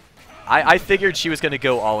 I figured she was going to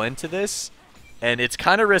go all into this. And it's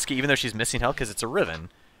kind of risky, even though she's missing health, because it's a Riven.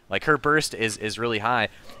 Like, her burst is really high.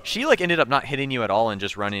 She, like, ended up not hitting you at all and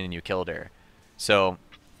just running, and you killed her. So,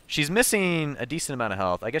 she's missing a decent amount of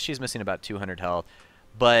health. I guess she's missing about 200 health.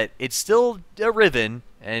 But it's still a Riven,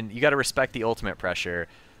 and you got to respect the ultimate pressure.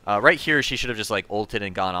 Right here, she should have just, like, ulted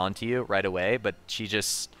and gone on to you right away, but she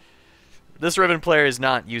just... This Riven player is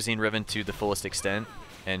not using Riven to the fullest extent,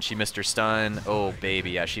 and she missed her stun. Oh,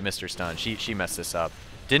 baby, yeah, she missed her stun. She messed this up.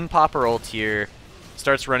 Didn't pop her ult here.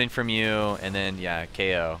 Starts running from you, and then, yeah,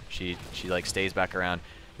 KO. She like, stays back around.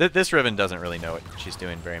 This Riven doesn't really know what she's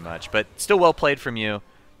doing very much, but still well played from you.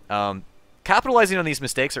 Capitalizing on these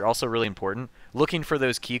mistakes are also really important. Looking for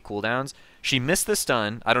those key cooldowns. She missed the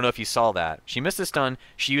stun. I don't know if you saw that. She missed the stun.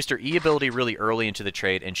 She used her E ability really early into the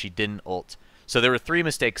trade, and she didn't ult. So there were 3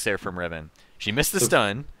 mistakes there from Riven. She missed the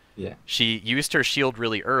stun. Yeah. She used her shield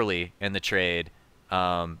really early in the trade.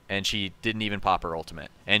 And she didn't even pop her ultimate,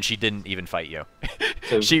 and she didn't even fight you.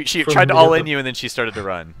 So she tried to all in you, and then she started to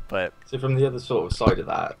run. But so from the other sort of side of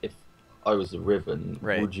that, if I was a Riven,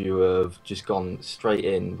 right. would you have just gone straight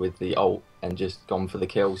in with the ult and just gone for the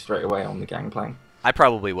kill straight away on the Gangplank? I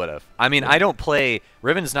probably would have. I mean, I don't play...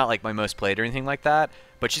 Riven's not like my most played or anything like that,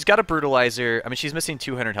 but she's got a Brutalizer. I mean, she's missing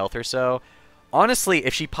 200 health or so. Honestly,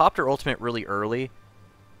 if she popped her ultimate really early,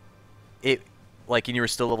 and you were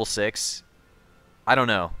still level 6... I don't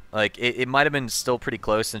know. Like, it might have been still pretty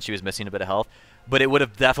close since she was missing a bit of health, but it would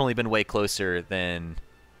have definitely been way closer than...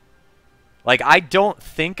 Like, I don't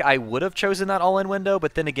think I would have chosen that all-in window,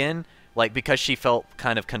 but then again, like, because she felt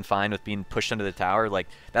kind of confined with being pushed under the tower, like,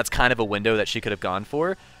 that's kind of a window that she could have gone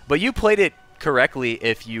for. But you played it correctly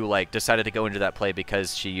if you, like, decided to go into that play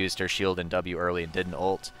because she used her shield and W early and didn't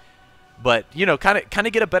ult. But, you know, kind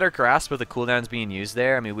of get a better grasp of the cooldowns being used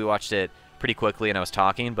there. I mean, we watched it pretty quickly and I was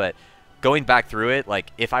talking, but... Going back through it,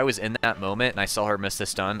 like, if I was in that moment and I saw her miss the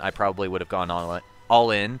stun, I probably would have gone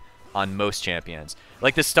all in on most champions.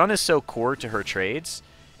 Like, the stun is so core to her trades.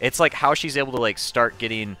 It's like how she's able to, like, start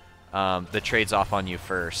getting the trades off on you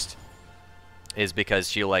first is because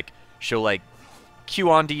she'll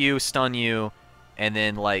Q onto you, stun you, and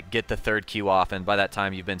then, like, get the 3rd Q off, and by that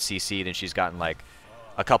time you've been CC'd and she's gotten, like,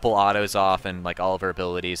 a couple autos off and, like, all of her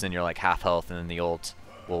abilities, and you're, like, half health, and then the ult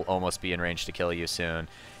will almost be in range to kill you soon.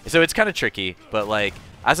 So it's kind of tricky, but, like,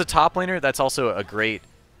 as a top laner, that's also a great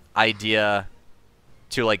idea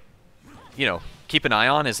to, like, you know, keep an eye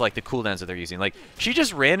on is, like, the cooldowns that they're using. Like, she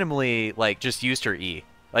just randomly, like, just used her E.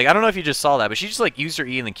 Like, I don't know if you just saw that, but she just, like, used her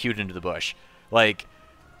E and then queued into the bush. Like,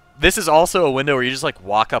 this is also a window where you just, like,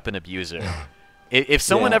 walk up and abuse her. If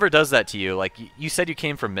someone ever does that to you, like, you said you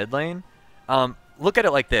came from mid lane, look at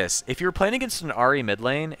it like this. If you're playing against an Ahri mid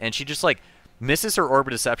lane and she just, like, misses her Orb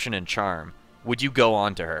of Deception and Charm, would you go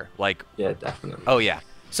on to her? Like, yeah, definitely. Oh, yeah.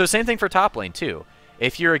 So same thing for top lane, too.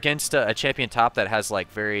 If you're against a champion top that has,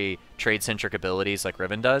 like, very trade-centric abilities like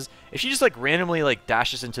Riven does, if she just, like, randomly, like,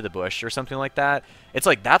 dashes into the bush or something like that, it's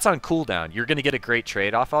like, that's on cooldown. You're going to get a great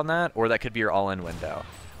trade-off on that, or that could be your all-in window.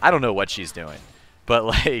 I don't know what she's doing. But,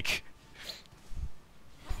 like...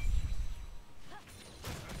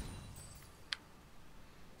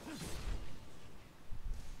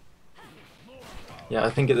 Yeah, I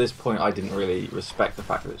think at this point I didn't really respect the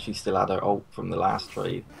fact that she still had her ult from the last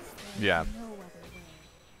trade. Yeah.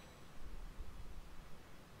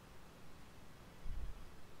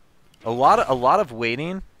 A lot of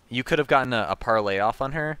waiting. You could have gotten a parlay off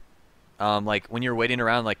on her. Like, when you're waiting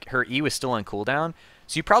around, like, her E was still on cooldown.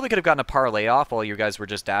 So you probably could have gotten a parlay off while you guys were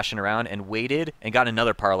just dashing around and waited and got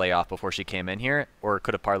another parlay off before she came in here, or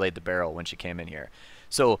could have parlayed the barrel when she came in here.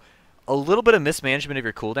 So... a little bit of mismanagement of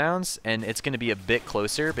your cooldowns, and it's going to be a bit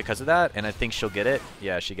closer because of that, and I think she'll get it.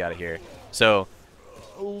 Yeah, she got it here. So,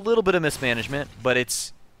 a little bit of mismanagement, but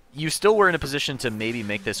it's... You still were in a position to maybe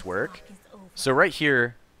make this work. So right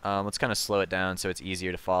here, let's kind of slow it down so it's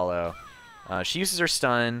easier to follow. She uses her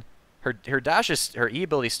stun. Her dash is... Her E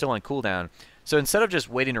ability is still on cooldown. So instead of just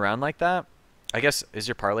waiting around like that, I guess... Is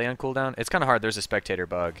your parlay on cooldown? It's kind of hard. There's a spectator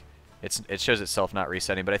bug. It shows itself not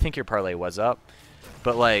resetting, but I think your parlay was up.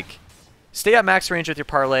 But, like... Stay at max range with your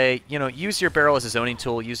parlay. You know, use your barrel as a zoning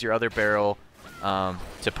tool. Use your other barrel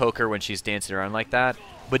to poke her when she's dancing around like that.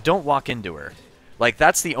 But don't walk into her. Like,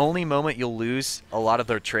 that's the only moment you'll lose a lot of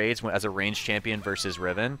their trades as a ranged champion versus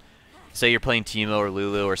Riven. Say you're playing Teemo or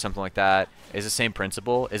Lulu or something like that. It's the same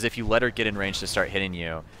principle. Is if you let her get in range to start hitting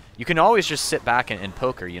you, you can always just sit back and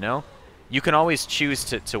poke her, you know? You can always choose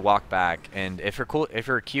to walk back. And if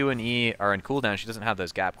her Q and E are in cooldown, she doesn't have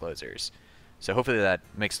those gap closers. So hopefully that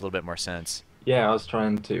makes a little bit more sense. Yeah, I was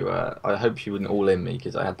trying to... I hope she wouldn't all in me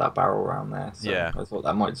because I had that barrel around there. So yeah. I thought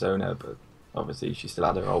that might zone her, but obviously she still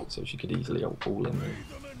had her ult, so she could easily all in me.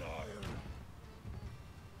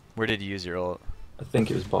 Where did you use your ult? I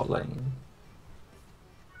think it was bot lane.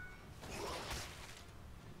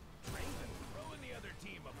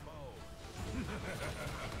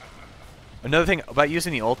 Another thing about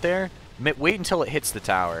using the ult there, wait until it hits the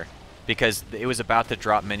tower, because it was about to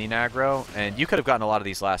drop minion aggro, and you could have gotten a lot of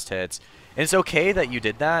these last hits. And it's okay that you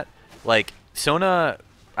did that. Like, Sona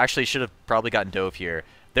actually should have probably gotten dove here.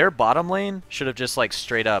 Their bottom lane should have just, like,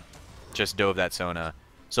 straight up just dove that Sona.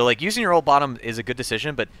 So, like, using your ult bottom is a good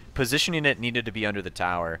decision, but positioning it needed to be under the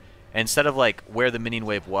tower. Instead of, like, where the minion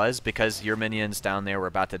wave was, because your minions down there were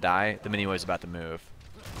about to die, the minion wave was about to move.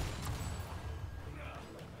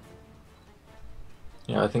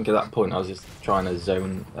 Yeah, I think at that point I was just trying to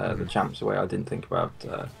zone the champs away. I didn't think about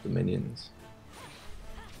the minions.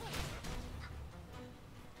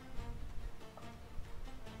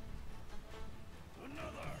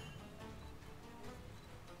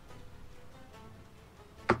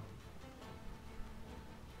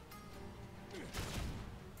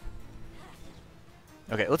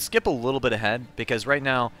 Okay, let's skip a little bit ahead, because right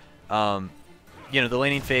now, you know, the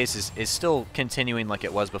laning phase is still continuing like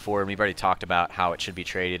it was before, and we've already talked about how it should be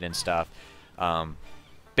traded and stuff.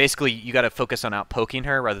 Basically, you got to focus on out poking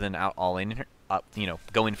her rather than out all-in her, you know,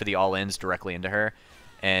 going for the all-ins directly into her.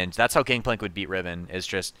 And that's how Gankplank would beat Riven, is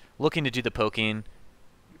just looking to do the poking,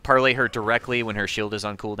 parlay her directly when her shield is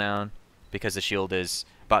on cooldown, because the shield is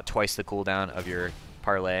about twice the cooldown of your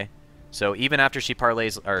parlay. So even after she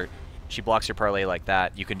parlays, or she blocks your parlay like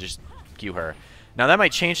that, you can just Q her. Now that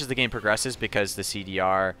might change as the game progresses, because the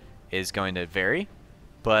CDR is going to vary,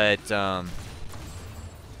 but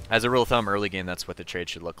as a rule of thumb, early game, that's what the trade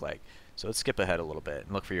should look like. So let's skip ahead a little bit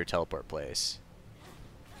and look for your teleport plays.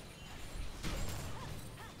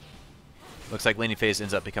 Looks like laning phase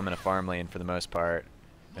ends up becoming a farm lane for the most part,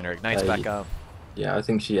 and her ignites back up. Yeah, I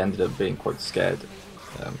think she ended up being quite scared.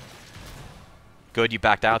 Good, you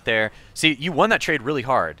backed out there. See, you won that trade really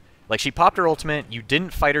hard. Like, she popped her ultimate, you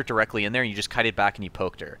didn't fight her directly in there, you just kited back and you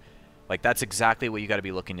poked her. Like, that's exactly what you got to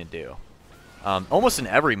be looking to do. Almost in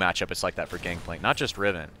every matchup it's like that for Gankplank, not just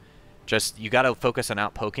Riven. Just, you got to focus on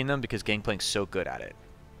out poking them, because Gankplank's so good at it.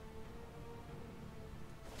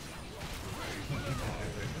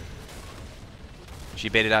 She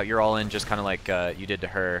baited out your all-in just kind of like you did to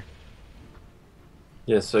her.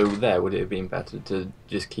 Yeah, so there, would it have been better to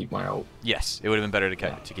just keep my ult? Yes, it would have been better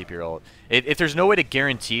to keep your ult. If there's no way to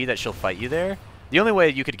guarantee that she'll fight you there, the only way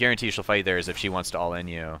you could guarantee she'll fight you there is if she wants to all-in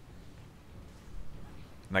you.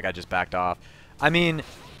 Like, I just backed off. I mean,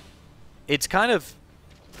 it's kind of...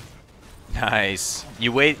 Nice.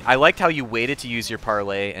 I liked how you waited to use your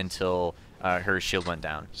parlay until her shield went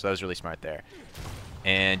down. So that was really smart there.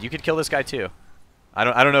 And you could kill this guy too.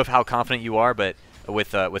 I don't know how confident you are, but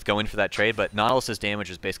with going for that trade, but Nautilus's damage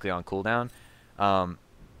is basically on cooldown.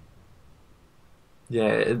 Yeah,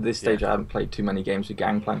 at this stage I haven't played too many games with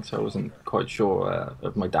Gankplank, so I wasn't quite sure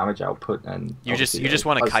of my damage output. And you just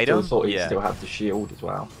want to kite him. I thought he still had the shield as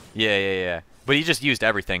well. Yeah. But he just used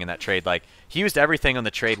everything in that trade. Like, he used everything on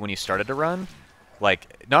the trade when you started to run.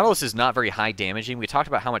 Like, Nautilus is not very high damaging. We talked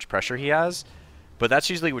about how much pressure he has, but that's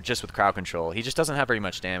usually just with crowd control. He just doesn't have very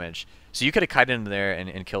much damage. So you could have kited him there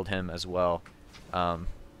and killed him as well. A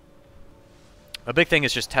big thing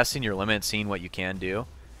is just testing your limit, seeing what you can do.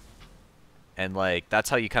 And, like,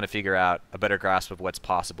 that's how you kind of figure out a better grasp of what's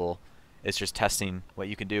possible. It's just testing what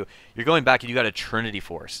you can do. You're going back and you got a Trinity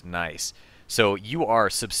Force. Nice. So you are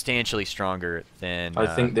substantially stronger than...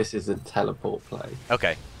 I think this is a teleport play.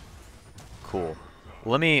 Okay. Cool.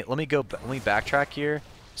 Let me backtrack here.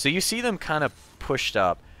 So you see them kind of pushed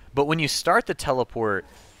up, but when you start the teleport,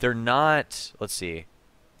 they're not... Let's see.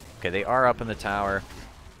 Okay, they are up in the tower.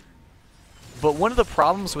 But one of the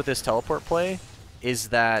problems with this teleport play is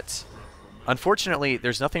that, unfortunately,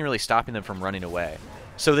 there's nothing really stopping them from running away.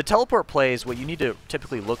 So the teleport plays, what you need to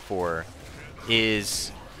typically look for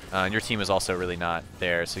is... and your team is also really not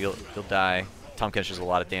there, so you'll die. Tom Kench does a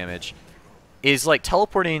lot of damage. Is like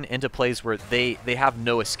teleporting into plays where they have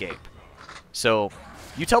no escape. So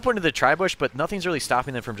you teleport into the tri-bush, but nothing's really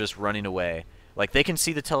stopping them from just running away. Like, they can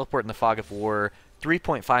see the teleport in the fog of war.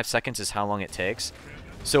 3.5 seconds is how long it takes.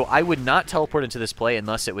 So I would not teleport into this play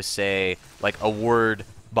unless it was, say, like a ward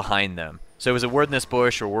behind them. So it was a ward in this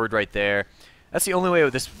bush or a ward right there. That's the only way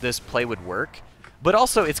this play would work. But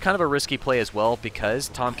also, it's kind of a risky play as well, because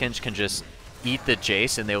Tom Kench can just eat the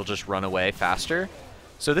Jace and they will just run away faster.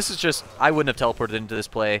 So this is just, I wouldn't have teleported into this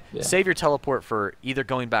play. Yeah. Save your teleport for either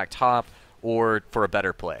going back top or for a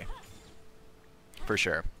better play. For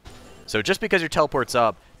sure. So just because your teleport's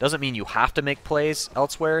up doesn't mean you have to make plays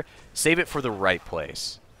elsewhere. Save it for the right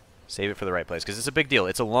place. Save it for the right place, because it's a big deal.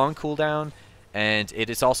 It's a long cooldown, and it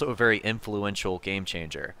is also a very influential game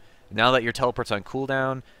changer. Now that your teleport's on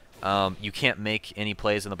cooldown, you can't make any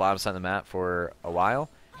plays on the bottom side of the map for a while,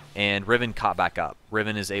 and Riven caught back up.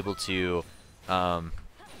 Riven is able to, you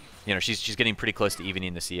know, she's getting pretty close to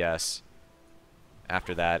evening the CS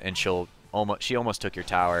after that, and she almost took your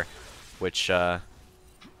tower, which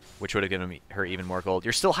would have given her even more gold.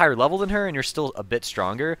 You're still higher level than her, and you're still a bit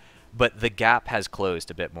stronger, but the gap has closed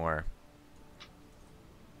a bit more.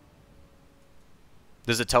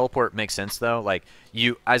 Does a teleport make sense though? Like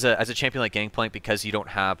you, as a champion like Gankplank, because you don't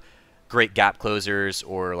have great gap closers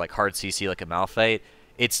or like hard CC like a Malphite,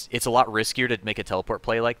 it's a lot riskier to make a teleport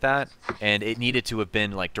play like that, and it needed to have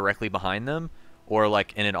been like directly behind them or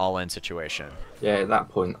like in an all-in situation. Yeah, at that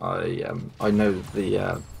point, I know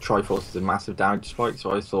the Triforce is a massive damage spike,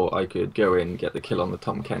 so I thought I could go in, get the kill on the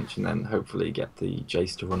Tom Kench, and then hopefully get the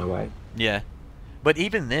Jace to run away. Yeah, but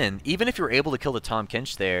even then, even if you're able to kill the Tom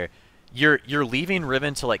Kench there, you're leaving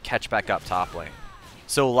Riven to like catch back up top lane.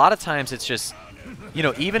 So a lot of times it's just, you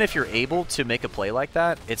know, even if you're able to make a play like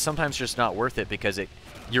that, it's sometimes just not worth it because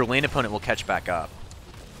your lane opponent will catch back up.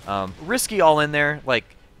 Risky all in there, like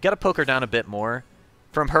gotta poke her down a bit more.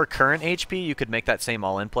 From her current HP, you could make that same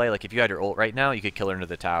all in play. Like if you had your ult right now, you could kill her into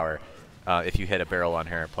the tower if you hit a barrel on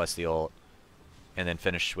her plus the ult, and then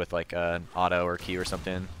finish with like an auto or Q or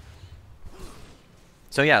something.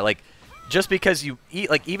 So yeah, like just because you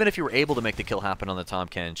like even if you were able to make the kill happen on the Tom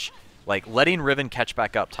Kench, like letting Riven catch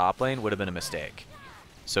back up top lane would have been a mistake.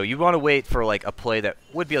 So you want to wait for like a play that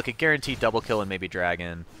would be like a guaranteed double kill and maybe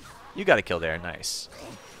dragon. You got a kill there, nice.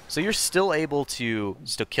 So you're still able to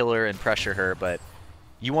still kill her and pressure her, but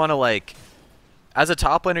you want to like, as a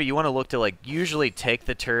top laner, you want to look to like usually take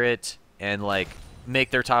the turret and like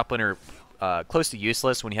make their top laner close to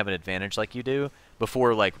useless when you have an advantage like you do,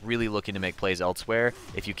 before like really looking to make plays elsewhere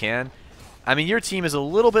if you can. I mean, your team is a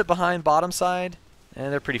little bit behind bottom side,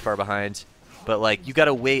 and they're pretty far behind, but like you got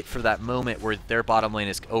to wait for that moment where their bottom lane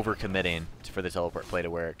is overcommitting for the teleport play to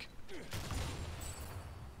work.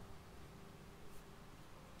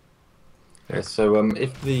 Yeah, so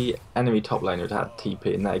if the enemy top laner had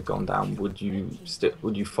TP and they'd gone down, would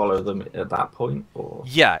you follow them at that point, or?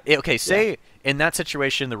 Yeah. Okay. Say in that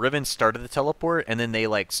situation, the Riven started the teleport, and then they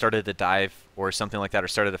like started to dive or something like that, or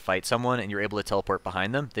started to fight someone, and you're able to teleport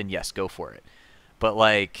behind them. Then yes, go for it. But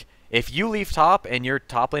like if you leave top and your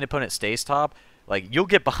top lane opponent stays top, like you'll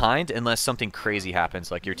get behind unless something crazy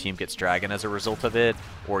happens, like your team gets dragon as a result of it,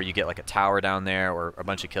 or you get like a tower down there or a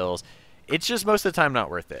bunch of kills. It's just most of the time not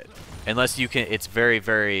worth it. Unless you can, it's very,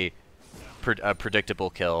 very predictable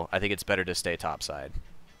kill. I think it's better to stay topside.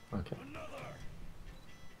 Okay.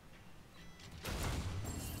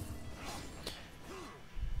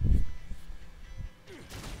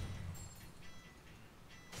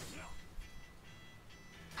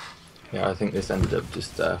 Yeah, I think this ended up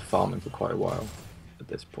just farming for quite a while at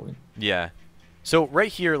this point. Yeah. So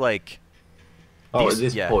right here, like... Oh, at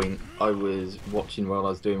this point, I was watching what I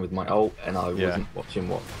was doing with my ult, and I wasn't watching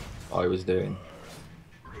what I was doing.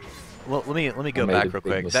 Well, let me go back real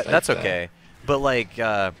quick. That's okay. But like,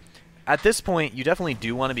 at this point, you definitely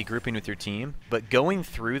do want to be grouping with your team, but going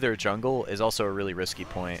through their jungle is also a really risky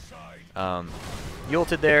point. You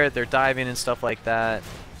ulted there, they're diving and stuff like that.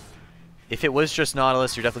 If it was just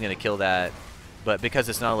Nautilus, you're definitely going to kill that. But because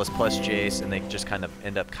it's Nautilus plus Jace, and they just kind of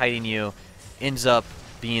end up kiting you, ends up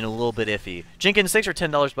being a little bit iffy. Jenkins, thanks for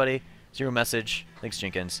 $10, buddy. Zero message. Thanks,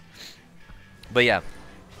 Jenkins. But yeah,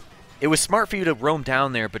 it was smart for you to roam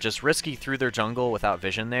down there, but just risky through their jungle without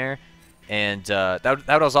vision there. And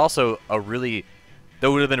that was also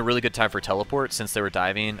that would have been a really good time for teleport, since they were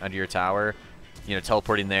diving under your tower. You know,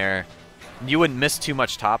 teleporting there. You wouldn't miss too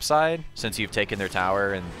much topside, since you've taken their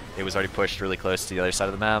tower and it was already pushed really close to the other side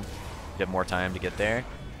of the map. You have more time to get there.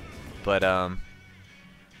 But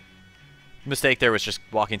mistake there was just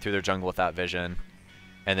walking through their jungle without vision,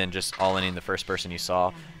 and then just all-inning the first person you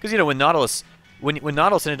saw. Because, you know, when Nautilus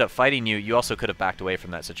ended up fighting you, you also could have backed away from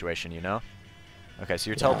that situation, you know? Okay, so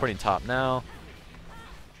you're teleporting top now.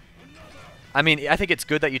 I mean, I think it's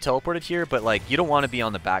good that you teleported here, but, like, you don't want to be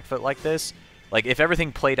on the back foot like this. Like, if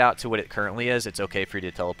everything played out to what it currently is, it's okay for you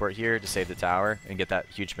to teleport here to save the tower and get that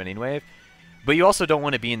huge minion wave. But you also don't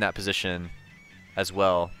want to be in that position as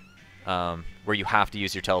well, where you have to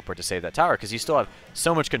use your teleport to save that tower, because you still have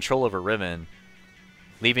so much control over Riven.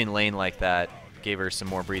 Leaving lane like that gave her some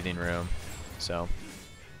more breathing room. So,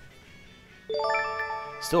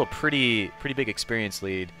 still a pretty big experience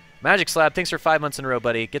lead. Magic Slab, thanks for 5 months in a row,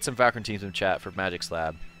 buddy. Get some Valkrin teams in chat for Magic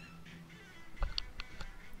Slab.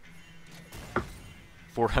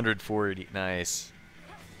 440, nice.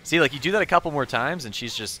 See, like, you do that a couple more times, and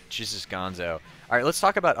she's just gonzo. All right, let's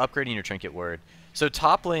talk about upgrading your trinket ward. So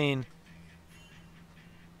top lane,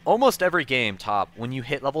 almost every game top, when you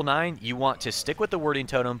hit level 9, you want to stick with the warding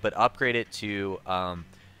totem, but upgrade it to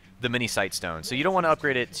the mini sight stone. So you don't want to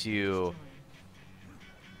upgrade it to...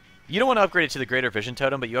 You don't want to upgrade it to the greater vision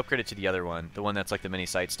totem, but you upgrade it to the other one, the one that's like the mini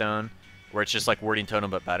sight stone, where it's just like warding totem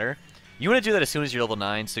but better. You want to do that as soon as you're level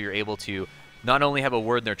 9, so you're able to not only have a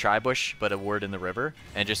ward in their tri-bush, but a ward in the river,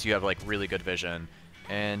 and just you have like really good vision.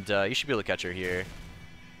 And you should be able to catch her here.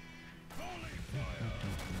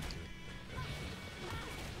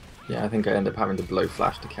 Yeah, I think I end up having to blow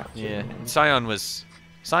flash to catch her. Yeah, Sion was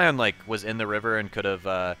in the river and could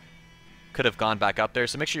have gone back up there.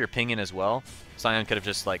 So make sure you're pinging as well. Sion could have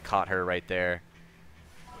just like caught her right there.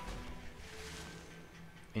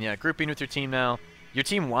 And yeah, grouping with your team now. Your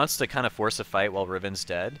team wants to kind of force a fight while Riven's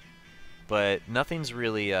dead, but nothing's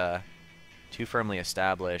really too firmly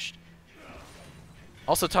established.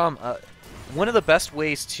 Also, Tom, one of the best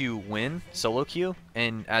ways to win solo queue,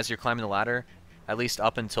 and as you're climbing the ladder, at least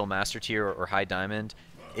up until Master Tier or High Diamond,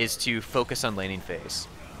 is to focus on laning phase.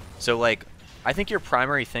 So, like, I think your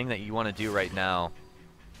primary thing that you want to do right now,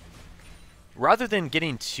 rather than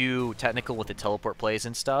getting too technical with the teleport plays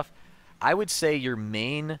and stuff, I would say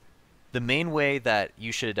the main way that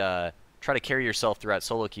you should try to carry yourself throughout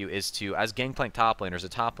solo queue is to, as Gangplank top laner, as a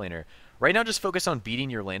top laner, right now just focus on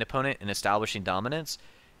beating your lane opponent and establishing dominance,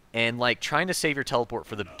 and like trying to save your teleport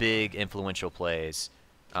for the big influential plays.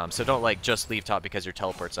 So don't like just leave top because your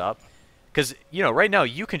teleport's up, because you know right now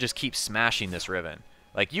you can just keep smashing this Riven.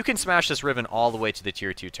 Like you can smash this Riven all the way to the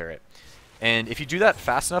tier 2 turret, and if you do that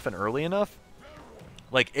fast enough and early enough,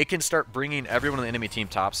 like it can start bringing everyone on the enemy team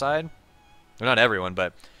topside. Or not everyone,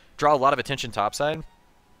 but draw a lot of attention topside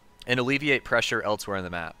and alleviate pressure elsewhere on the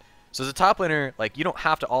map. So as a top laner, like you don't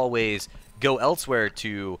have to always go elsewhere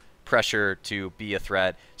to pressure to be a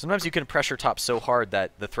threat. Sometimes you can pressure top so hard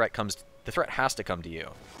that the threat has to come to you.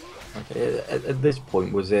 Okay, at this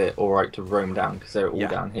point, was it alright to roam down because they're all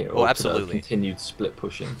down here? Oh, absolutely. Continued split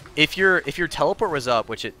pushing. If your teleport was up,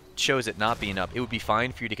 which it shows it not being up, it would be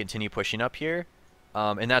fine for you to continue pushing up here.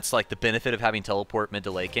 And that's like the benefit of having teleport mid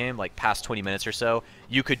to late game, like past 20 minutes or so.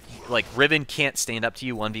 You could, like, Riven can't stand up to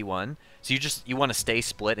you 1v1, so you want to stay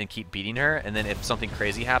split and keep beating her, and then if something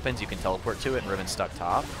crazy happens, you can teleport to it and Riven's stuck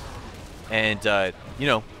top. And, you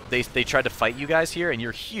know, they tried to fight you guys here, and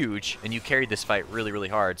you're huge, and you carried this fight really, really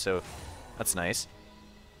hard, so that's nice.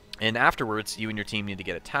 And afterwards, you and your team need to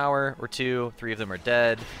get a tower or two. 3 of them are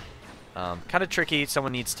dead. Kind of tricky.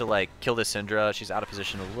 Someone needs to, like, kill this Syndra. She's out of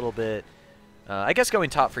position a little bit. I guess going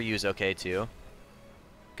top for you is okay too,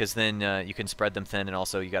 because then you can spread them thin, and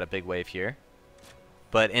also you got a big wave here.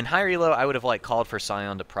 But in higher elo, I would have like called for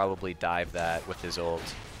Sion to probably dive that with his ult,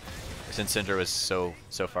 since Syndra was so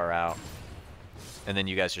far out, and then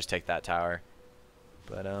you guys just take that tower.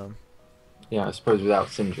 But yeah, I suppose without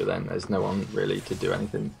Syndra, then there's no one really to do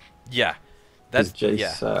anything. Yeah, that's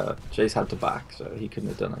Jace had to back, so he couldn't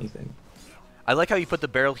have done anything. I like how you put the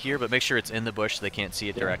barrel here, but make sure it's in the bush so they can't see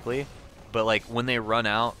it directly. But like when they run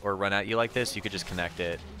out or run at you like this, you could just connect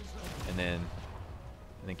it, and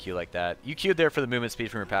then Q like that. You Q'd there for the movement speed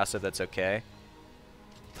from your passive. That's okay.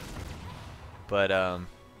 But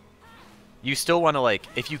you still want to, like,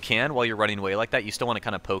 if you can while you're running away like that, you still want to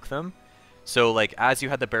kind of poke them. So like as you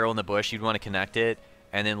had the barrel in the bush, you'd want to connect it,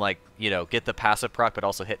 and then like get the passive proc, but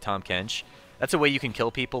also hit Tahm Kench. That's a way you can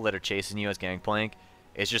kill people that are chasing you as Gangplank.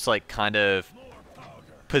 It's just like kind of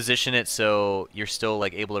position it so you're still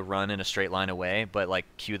like able to run in a straight line away, but like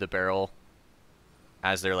cue the barrel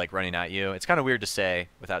as they're like running at you. It's kind of weird to say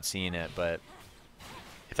without seeing it, but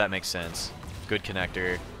if that makes sense. Good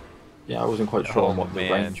connector. Yeah, I wasn't quite sure on what the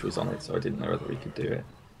range was on it, so I didn't know whether we could do it.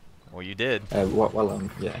 Well, you did.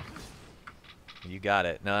 Yeah. You got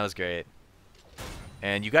it. No, that was great.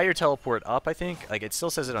 And you got your teleport up, I think. Like it still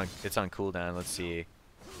says it's on cooldown. Let's see.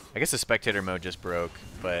 I guess the spectator mode just broke,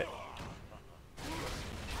 but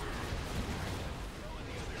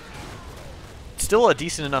still a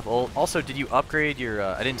decent enough ult. Also, did you upgrade your?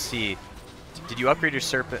 I didn't see. Did you upgrade your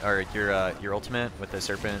serpent or your ultimate with the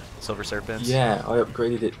serpent, silver serpents? Yeah, I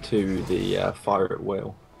upgraded it to the fire at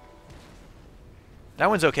will. That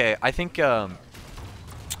one's okay. I think the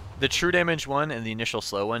true damage one and the initial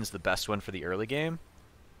slow one is the best one for the early game.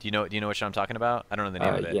 Do you know which one I'm talking about? I don't know the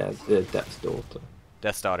name of it. Yeah, the Death's Daughter.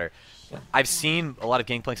 Death's Daughter. Yeah. I've seen a lot of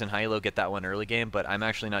Gangplanks in high elo get that one early game, but I'm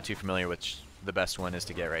actually not too familiar with the best one is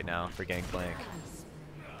to get right now for Gangplank.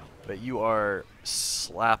 But you are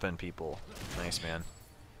slapping people. Nice, man.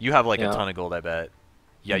 You have like a ton of gold, I bet.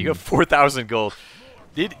 Yeah, you have 4,000 gold.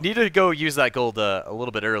 Need to go use that gold a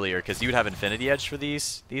little bit earlier, because you would have Infinity Edge for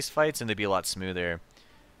these fights, and they'd be a lot smoother.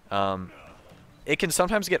 It can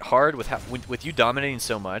sometimes get hard with you dominating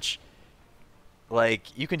so much.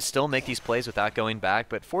 Like, you can still make these plays without going back,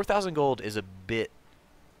 but 4,000 gold is a bit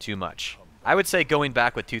too much. I would say going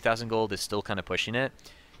back with 2,000 gold is still kind of pushing it.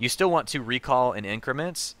 You still want to recall in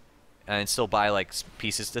increments and still buy like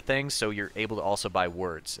pieces to things, so you're able to also buy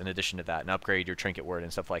words in addition to that and upgrade your trinket word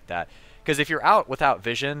and stuff like that. Because if you're out without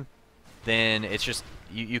vision, then it's just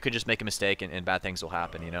you could just make a mistake and bad things will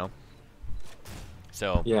happen, you know?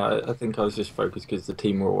 So Yeah, I think I was just focused because the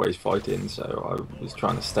team were always fighting, so I was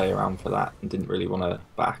trying to stay around for that and didn't really want to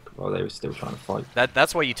back while they were still trying to fight.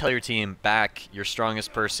 that's why you tell your team, back your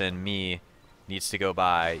strongest person, me, needs to go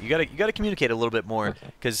by. You gotta communicate a little bit more,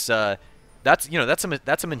 because that's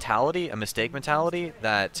a mentality, a mistake mentality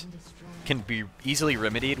that can be easily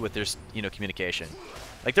remedied with their communication.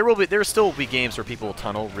 Like there will still be games where people will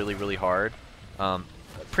tunnel really hard.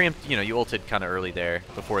 Preempt, you ulted kind of early there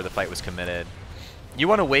before the fight was committed. You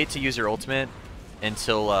want to wait to use your ultimate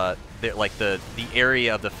until the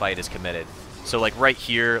area of the fight is committed. So like right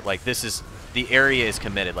here, like this is the area is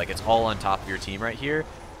committed. Like it's all on top of your team right here.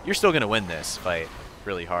 You're still gonna win this fight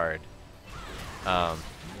really hard.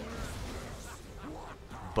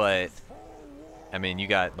 But I mean, you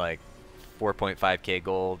got like 4.5k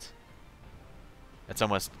gold. That's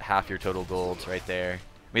almost half your total gold right there.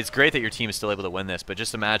 I mean, it's great that your team is still able to win this, but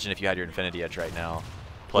just imagine if you had your Infinity Edge right now,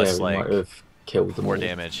 plus yeah, like might have killed them more all.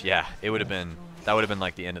 damage. Yeah, that would have been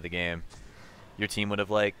like the end of the game. Your team would have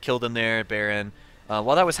like killed them there, Baron.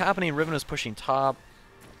 While that was happening, Riven was pushing top.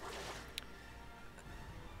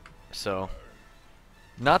 So,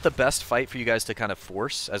 not the best fight for you guys to kind of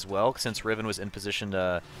force as well, since Riven was in position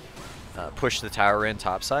to push the tower in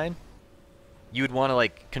topside. You would want to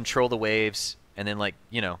like control the waves, and then like,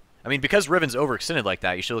 I mean, because Riven's overextended like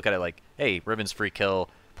that, you should look at it like, hey, Riven's free kill,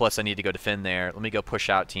 plus I need to go defend there. Let me go push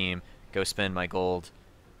out team, go spend my gold.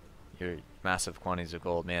 Your massive quantities of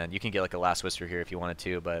gold, man. You can get like a Last Whisper here if you wanted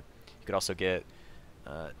to, but you could also get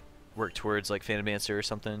work towards like Phantom Dancer or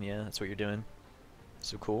something. Yeah, that's what you're doing.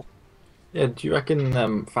 So cool. Yeah, do you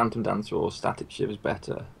reckon Phantom Dancer or Static Shiv is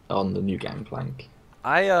better on the new Gangplank?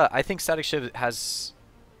 I think Static Shiv has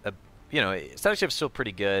a, Static Shiv's still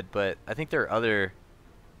pretty good, but I think there are other.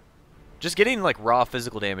 Just getting like raw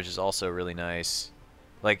physical damage is also really nice.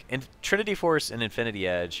 Like in Trinity Force and Infinity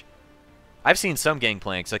Edge, I've seen some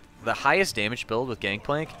Gangplanks. Like the highest damage build with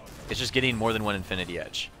Gangplank is just getting more than one Infinity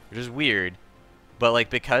Edge, which is weird. But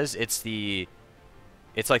like because it's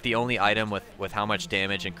like the only item with how much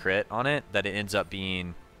damage and crit on it that it ends up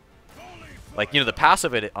being like, the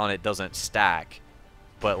passive on it doesn't stack,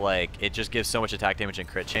 but like it just gives so much attack damage and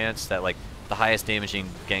crit chance that like the highest damaging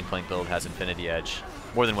Gangplank build has Infinity Edge,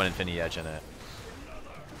 more than one Infinity Edge in it.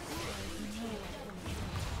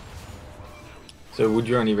 So would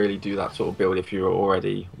you only really do that sort of build if you were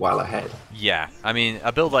already well ahead? Yeah, I mean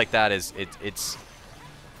a build like that is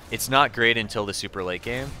it's not great until the super late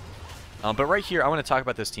game. But right here, I want to talk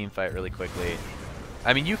about this team fight really quickly.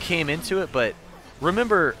 I mean, you came into it, but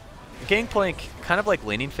remember, Gangplank, kind of like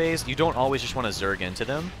laning phase, you don't always just want to Zerg into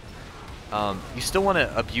them. You still want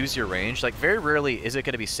to abuse your range. Like, very rarely is it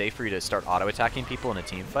going to be safe for you to start auto-attacking people in a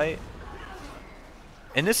team fight.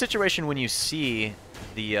 In this situation, when you see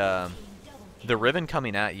the Riven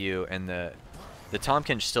coming at you and the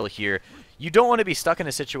Tomkin still here, you don't want to be stuck in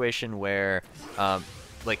a situation where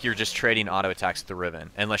like you're just trading auto attacks with the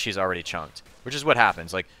Riven unless she's already chunked, which is what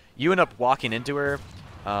happens. Like you end up walking into her,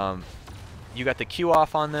 you got the Q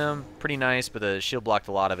off on them, pretty nice, but the shield blocked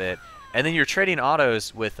a lot of it, and then you're trading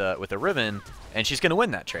autos with a Riven, and she's gonna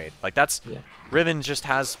win that trade. Like that's Riven just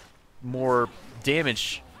has more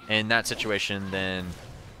damage in that situation than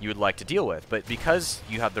you would like to deal with, but because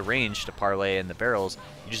you have the range to parlay in the barrels,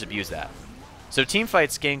 you just abuse that. So team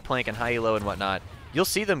fights, Gangplank and high elo and whatnot, you'll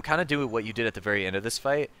see them kind of do what you did at the very end of this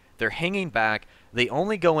fight. They're hanging back. They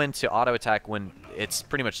only go into auto attack when it's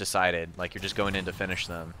pretty much decided. Like you're just going in to finish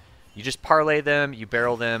them. You just parlay them, you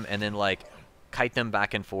barrel them, and then like kite them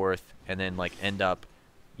back and forth, and then like end up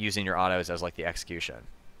using your autos as like the execution.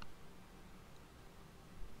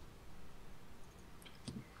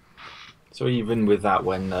 So even with that,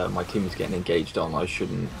 when my team was getting engaged on, I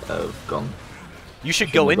shouldn't have gone. You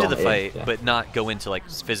should go into the fight, but not go into like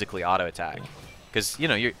physically auto attack. Because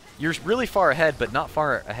you're really far ahead, but not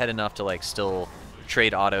far ahead enough to like still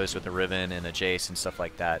trade autos with a Riven and a Jace and stuff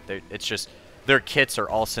like that. It's just their kits are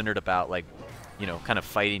all centered about like, kind of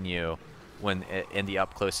fighting you when in the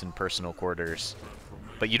up close and personal quarters.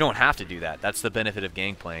 But you don't have to do that. That's the benefit of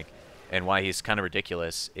Gangplank, and why he's kind of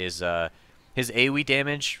ridiculous is his AoE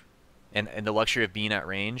damage and the luxury of being at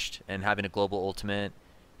ranged and having a global ultimate.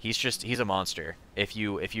 He's a monster. If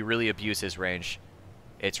you really abuse his range,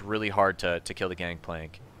 it's really hard to kill the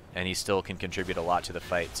Gangplank, and he still can contribute a lot to the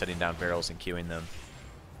fight, setting down barrels and queuing them,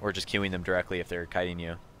 or just queuing them directly if they're kiting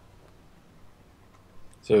you.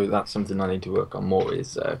 So that's something I need to work on more,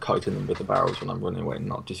 is kiting them with the barrels when I'm running away, and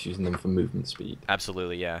not just using them for movement speed.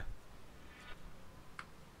 Absolutely, yeah.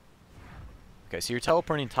 Okay, so you're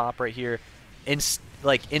teleporting top right here.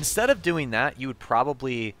 Instead of doing that, you would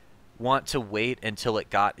probably want to wait until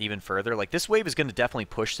it got even further. Like, this wave is going to definitely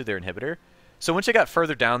push through their inhibitor. So once it got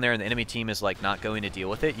further down there and the enemy team is like not going to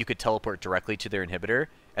deal with it, you could teleport directly to their inhibitor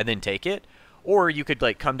and then take it. Or you could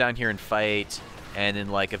like come down here and fight and then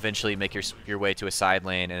like eventually make your way to a side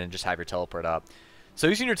lane and then just have your teleport up. So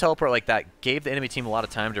using your teleport like that gave the enemy team a lot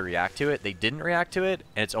of time to react to it. They didn't react to it,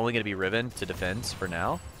 and it's only going to be Riven to defend for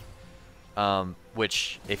now.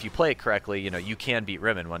 Which, if you play it correctly, you know, you can beat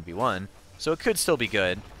Riven 1v1. So it could still be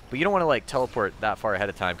good, but you don't want to like teleport that far ahead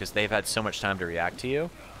of time because they've had so much time to react to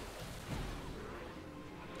you.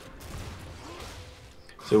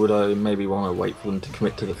 So would I maybe want to wait for them to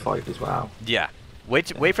commit to the fight as well? Yeah, wait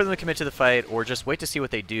for them to commit to the fight, or just wait to see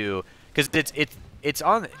what they do, because it's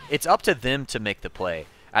up to them to make the play.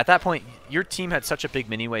 At that point, your team had such a big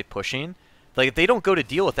mini wave pushing, like if they don't go to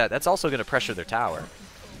deal with that, that's also going to pressure their tower.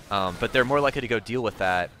 But they're more likely to go deal with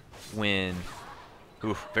that when,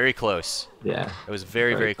 oof, very close. Yeah, it was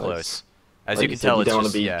very close. As like you can tell, you it's don't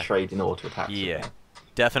just, want to be trading auto attacks. Yeah,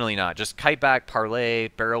 definitely not. Just kite back, parlay,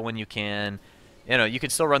 barrel when you can. You know, you can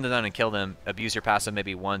still run them down and kill them, abuse your passive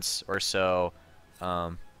maybe once or so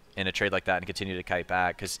in a trade like that and continue to kite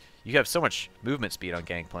back, because you have so much movement speed on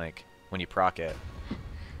Gangplank when you proc it.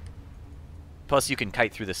 Plus, you can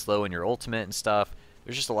kite through the slow in your ultimate and stuff.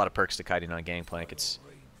 There's just a lot of perks to kiting on Gangplank. It's...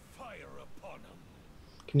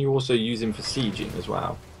 Can you also use him for sieging as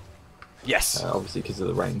well? Yes. Obviously because of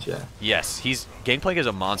the range, yeah. Yes, Gangplank is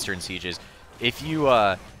a monster in sieges. If you...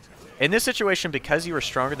 in this situation, because you were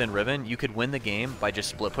stronger than Riven, you could win the game by just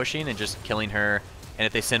split pushing and just killing her. And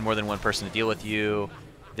if they send more than one person to deal with you,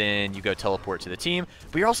 then you go teleport to the team.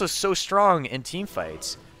 But you're also so strong in team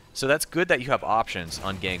fights. So that's good that you have options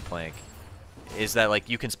on Gangplank. Is that like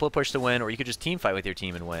you can split push to win, or you could just team fight with your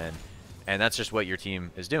team and win. And that's just what your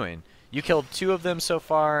team is doing. You killed 2 of them so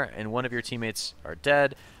far, and 1 of your teammates are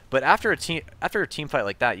dead. But after a team fight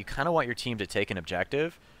like that, you kind of want your team to take an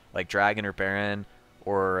objective, like Dragon or Baron,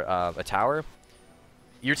 or a tower.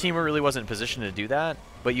 Your team really wasn't in position to do that,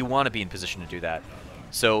 but you want to be in position to do that.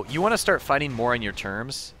 So you want to start fighting more on your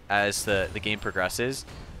terms as the game progresses.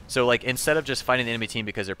 So like instead of just fighting the enemy team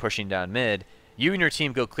because they're pushing down mid, you and your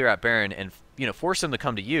team go clear out Baron and force them to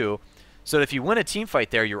come to you. So that if you win a team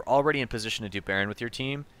fight there, you're already in position to do Baron with your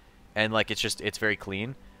team, and like it's very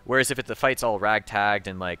clean. Whereas if the fight's all ragtagged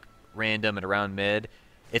and like random and around mid,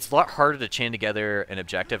 it's a lot harder to chain together an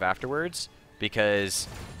objective afterwards. Because,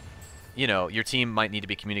 your team might need to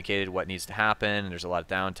be communicated what needs to happen, and there's a lot of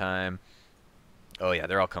downtime. Oh yeah,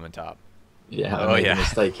 they're all coming top. Yeah, I made a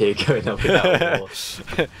mistake here going up without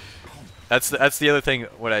wall. That's the other thing.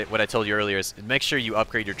 What I told you earlier is make sure you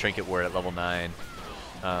upgrade your trinket ward at level 9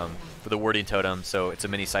 for the warding totem. So it's a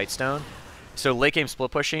mini sight stone. So late game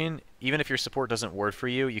split pushing, even if your support doesn't ward for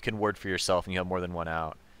you, you can ward for yourself, and you have more than one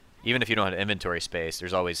out. Even if you don't have inventory space,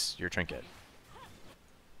 there's always your trinket.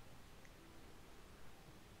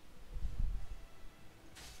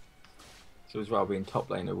 So as well, being top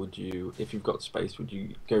laner, would you, if you've got space, would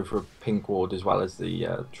you go for a pink ward as well as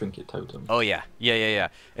the trinket totem? Oh yeah.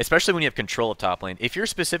 Especially when you have control of top lane. If you're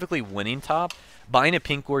specifically winning top, buying a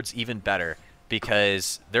pink ward's even better,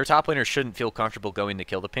 because their top laner shouldn't feel comfortable going to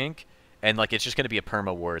kill the pink, and like it's just going to be a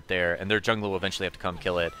perma ward there, and their jungler will eventually have to come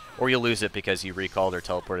kill it, or you'll lose it because you recalled or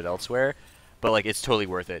teleported elsewhere. But like it's totally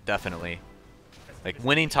worth it, definitely. Like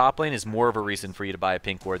winning top lane is more of a reason for you to buy a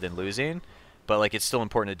pink ward than losing. But like it's still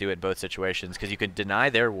important to do it in both situations, because you can deny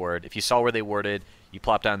their ward. If you saw where they warded, you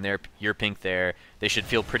plop down your pink there. They should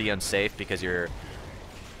feel pretty unsafe because you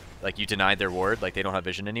denied their ward, like they don't have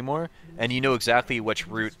vision anymore, and you know exactly which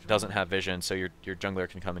route doesn't have vision, so your jungler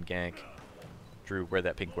can come and gank through where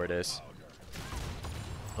that pink ward is.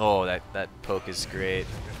 Oh, that poke is great.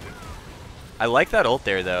 I like that ult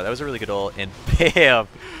there though. That was a really good ult, and bam!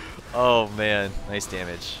 Oh man, nice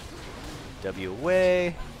damage. W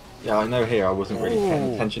away. Yeah, I know here I wasn't really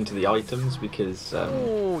paying attention to the items because...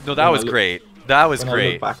 no, that was great. That was great. When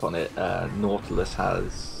I look back on it, Nautilus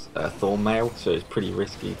has Thornmail, so it's pretty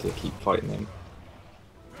risky to keep fighting him.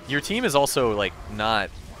 Your team is also like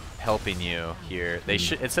not helping you here. They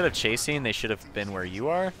should, instead of chasing, they should have been where you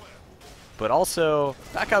are. But also,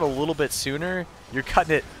 back out a little bit sooner. You're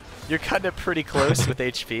cutting it pretty close with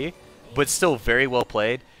HP. but still very well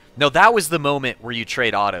played. No, that was the moment where you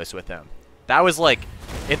trade autos with him. That was like,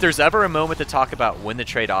 if there's ever a moment to talk about when to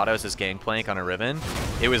trade autos as Gangplank on a Riven,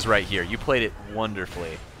 it was right here. You played it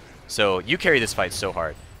wonderfully. So you carry this fight so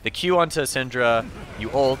hard. The Q onto Syndra,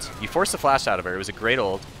 you ult, you force the flash out of her. It was a great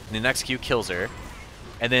ult. And the next Q kills her.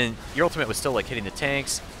 And then your ultimate was still like hitting the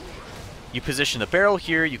tanks. You position the barrel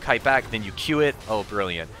here, you kite back, then you Q it. Oh,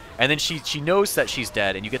 brilliant. And then she knows that she's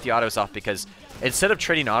dead, and you get the autos off because instead of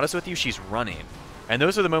trading autos with you, she's running. And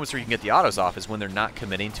those are the moments where you can get the autos off, is when they're not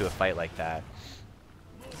committing to a fight like that.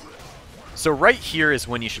 So right here is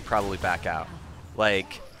when you should probably back out.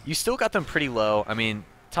 Like, you still got them pretty low. I mean,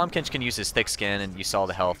 Tahm Kench can use his thick skin, and you saw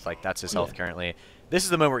the health. Like, that's his health currently. This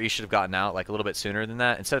is the moment where you should have gotten out, like, a little bit sooner than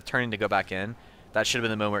that. Instead of turning to go back in, that should have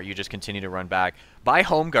been the moment where you just continue to run back. Buy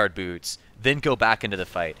home guard boots, then go back into the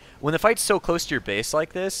fight. When the fight's so close to your base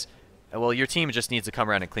like this, well, your team just needs to come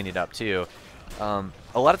around and clean it up too. A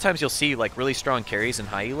lot of times you'll see like really strong carries in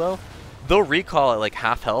high elo. They'll recall at like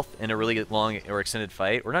half health in a really long or extended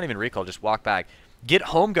fight, or not even recall, just walk back. Get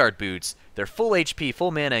home guard boots, they're full HP,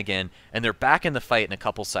 full mana again, and they're back in the fight in a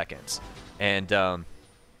couple seconds. And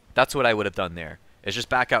that's what I would have done there, is just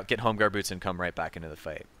back out, get home guard boots, and come right back into the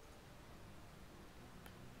fight.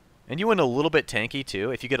 And you went a little bit tanky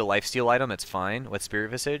too. If you get a lifesteal item, that's fine with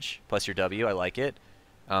Spirit Visage plus your W. I like it.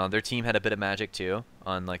 Their team had a bit of magic too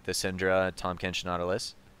on like the Syndra, Tahm Kench,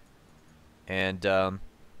 Nautilus. And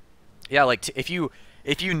yeah, like if you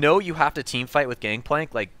know you have to team fight with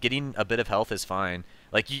Gangplank, like getting a bit of health is fine.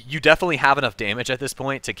 Like you definitely have enough damage at this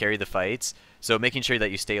point to carry the fights. So making sure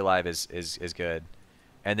that you stay alive is good.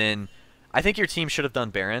 And then I think your team should have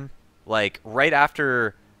done Baron. Like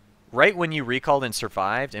right when you recalled and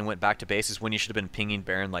survived and went back to base is when you should have been pinging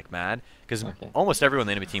Baron like mad. Because almost everyone in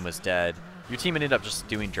the enemy team was dead. Your team ended up just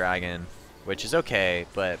doing Dragon, which is okay,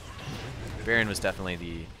 but Baron was definitely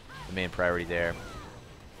the main priority there.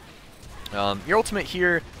 Your ultimate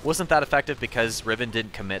here wasn't that effective because Riven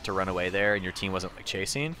didn't commit to run away there and your team wasn't like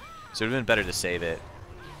chasing. So it would have been better to save it.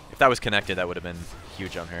 If that was connected, that would have been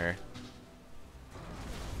huge on her.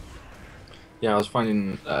 Yeah, I was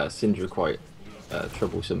finding Syndra quite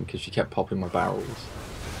troublesome because she kept popping my barrels.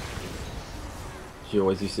 She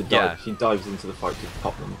always used to dive. Yeah. She dives into the fight to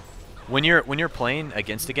pop them. When you're playing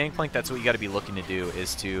against a Gangplank, that's what you got to be looking to do,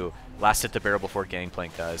 is to last hit the barrel before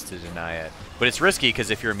Gangplank does, to deny it. But it's risky because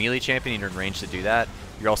if you're a melee champion and you're in range to do that,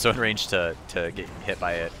 you're also in range to get hit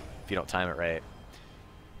by it if you don't time it right.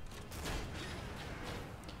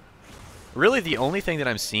 Really, the only thing that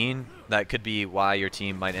I'm seeing that could be why your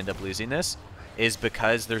team might end up losing this is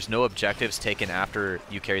because there's no objectives taken after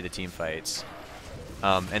you carry the team fights.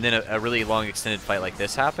 And then a really long extended fight like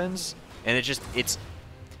this happens, and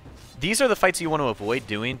these are the fights you want to avoid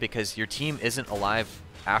doing because your team isn't alive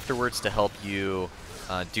afterwards to help you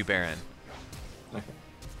do Baron. Okay.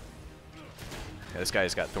 Yeah, this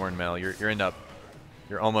guy's got Thorn Mail.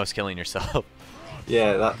 You're almost killing yourself.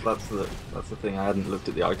 Yeah, that's the thing. I hadn't looked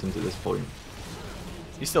at the items at this point.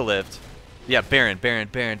 You still lived. Yeah, Baron.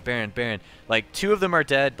 Like, 2 of them are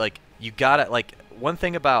dead. Like, you gotta, like, one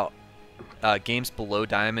thing about games below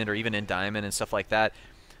Diamond or even in Diamond and stuff like that,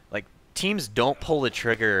 like, teams don't pull the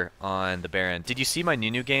trigger on the Baron. Did you see my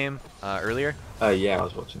Nunu game earlier? Yeah, I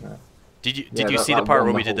was watching that. Did you see the part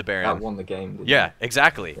where we did the Baron? That won the game, didn't Yeah, it?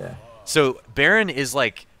 exactly. Yeah. So, Baron is,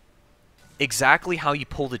 like, exactly how you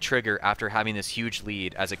pull the trigger after having this huge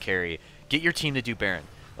lead as a carry. Get your team to do Baron.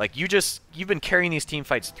 Like, you've been carrying these team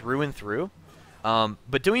fights through and through,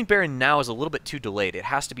 but doing Baron now is a little bit too delayed. It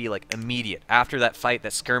has to be, like, immediate. After that fight,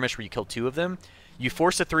 that skirmish where you kill 2 of them, you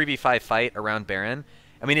force a 3v5 fight around Baron.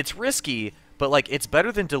 I mean, it's risky, but, like, it's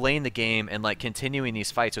better than delaying the game and, like, continuing these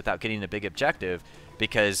fights without getting a big objective,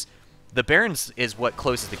 because the Baron is what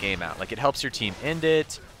closes the game out. Like, it helps your team end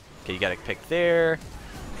it. Okay, you got to pick there.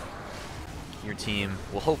 Your team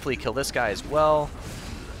will hopefully kill this guy as well.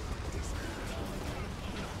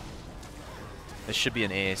 This should be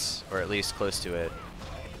an ace, or at least close to it.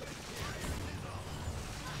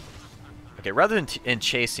 Okay, rather than in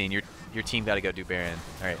chasing, your team got to go do Baron.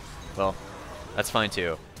 All right, well, that's fine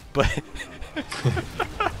too. But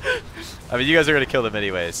I mean, you guys are gonna kill them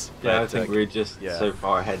anyways. Yeah, but, I think we're just so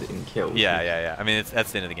far ahead in kills. Yeah. I mean,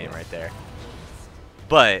 that's the end of the game right there.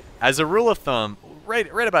 But as a rule of thumb,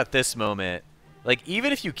 right about this moment, like,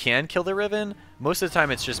 even if you can kill the Riven, most of the time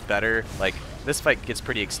it's just better. Like, this fight gets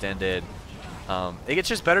pretty extended. It's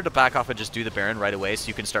just better to back off and just do the Baron right away so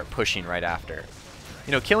you can start pushing right after.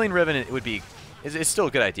 You know, killing Riven it's still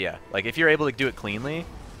a good idea. Like, if you're able to do it cleanly,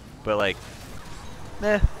 but, like,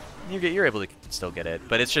 you're able to still get it.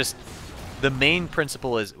 But it's just, the main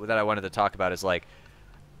principle that I wanted to talk about is, like,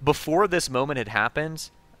 before this moment had happened,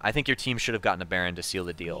 I think your team should have gotten a Baron to seal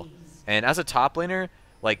the deal. And as a top laner,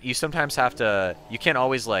 like, you sometimes have to, you can't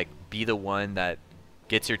always, like, be the one that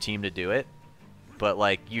gets your team to do it, but,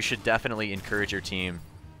 like, you should definitely encourage your team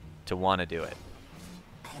to want to do it.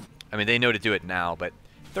 I mean, they know to do it now, but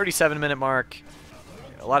 37-minute mark,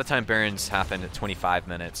 a lot of time Barons happen at 25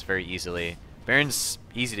 minutes very easily. Baron's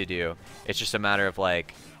easy to do. It's just a matter of,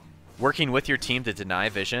 like, working with your team to deny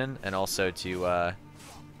vision and also to,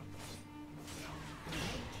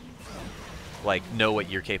 like, know what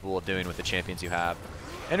you're capable of doing with the champions you have.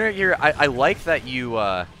 And right here, I like that you,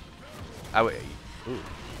 ooh.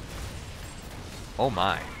 Oh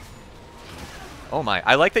my. Oh my.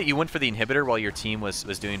 I like that you went for the inhibitor while your team was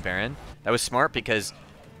doing Baron. That was smart because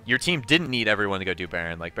your team didn't need everyone to go do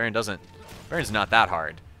Baron. Like, Baron's not that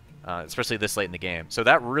hard, especially this late in the game. So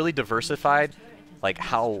that really diversified, like,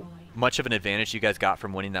 how much of an advantage you guys got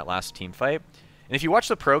from winning that last team fight. And if you watch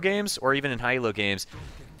the pro games or even in high elo games,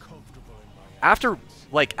 after,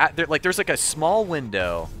 like, there's like a small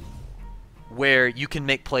window where you can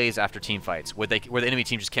make plays after team fights where the enemy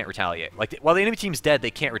team just can't retaliate. Like, while the enemy team's dead,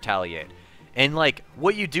 they can't retaliate. And, like,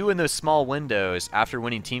 what you do in those small windows after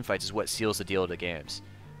winning team fights is what seals the deal of the games.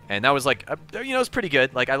 And that was, like, you know, it was pretty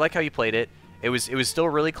good. Like, I like how you played it. It was still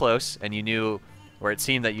really close, and you knew, or it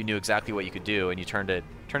seemed that you knew exactly what you could do, and you turned it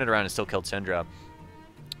around and still killed Syndra.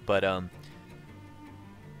 But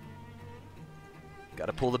got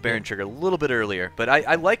to pull the Baron trigger a little bit earlier. But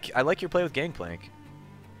I like your play with Gankplank.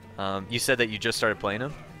 You said that you just started playing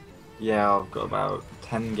him? Yeah, I've got about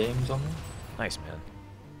 10 games on me. Nice, man.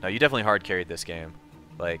 No, you definitely hard carried this game.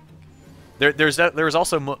 Like, there was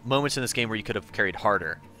also moments in this game where you could have carried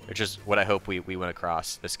harder, which is what I hope we went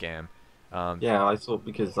across this game. Yeah, I thought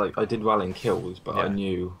because, like, I did well in kills, but yeah. I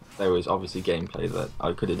knew there was obviously gameplay that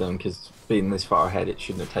I could have done because being this far ahead, it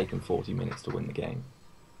shouldn't have taken 40 minutes to win the game.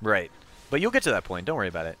 Right, but you'll get to that point. Don't worry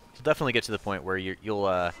about it. You'll definitely get to the point where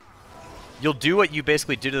you'll do what you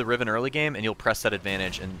basically do to the Riven early game, and you'll press that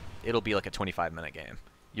advantage, and it'll be like a 25-minute game.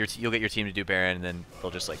 You'll get your team to do Baron, and then they'll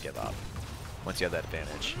just, like, give up once you have that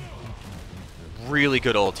advantage. Really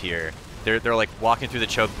good ult here. They're like walking through the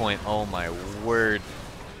choke point. Oh my word.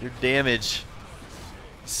 Your damage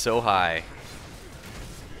so high.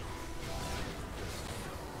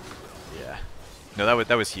 Yeah. No,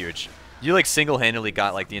 that was huge. You, like, single-handedly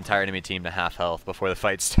got, like, the entire enemy team to half health before the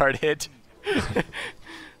fight started.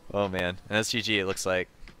 Oh man. And that's GG, it looks like.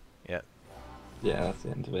 Yeah. Yeah, that's the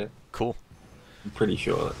end of it. Cool. I'm pretty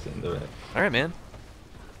sure that's the end of it. All right, man.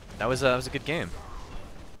 That was a good game.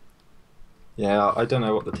 Yeah, I don't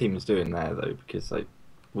know what the team is doing there though, because, like,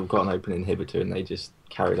 we've got an open inhibitor and they just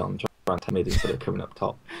carried on trying to mid instead of coming up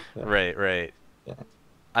top. So, Right. yeah.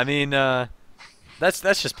 I mean, that's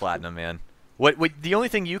just platinum, man. What the only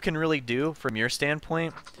thing you can really do from your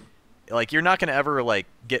standpoint, like, you're not gonna ever, like,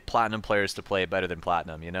 get platinum players to play better than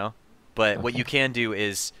platinum, you know. But what you can do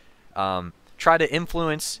is try to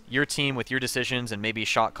influence your team with your decisions and maybe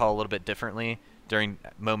shot call a little bit differently during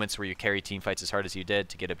moments where you carry team fights as hard as you did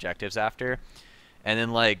to get objectives after. And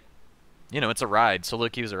then, like, you know, it's a ride. Solo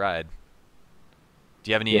queue is a ride.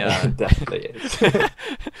 Do you have any... Yeah, it definitely is. Do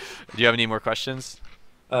you have any more questions?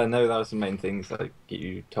 No, that was the main things. Like,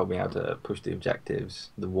 you told me how to push the objectives,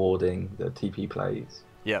 the warding, the TP plays.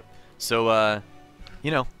 Yep. So,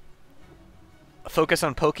 you know, focus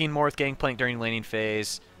on poking more with Gangplank during laning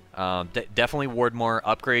phase. Definitely ward more.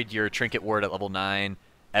 Upgrade your trinket ward at level 9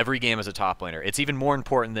 every game as a top laner. It's even more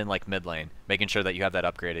important than, like, mid lane, making sure that you have that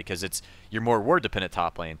upgraded, because you're more ward dependent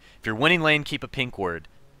top lane. If you're winning lane, keep a pink ward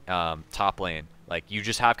top lane. Like, you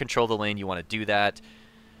just have control of the lane. You want to do that.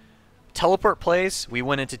 Teleport plays, we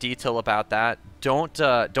went into detail about that.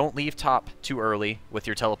 Don't leave top too early with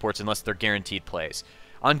your teleports unless they're guaranteed plays.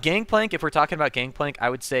 On Gangplank, if we're talking about Gangplank, I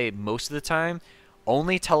would say most of the time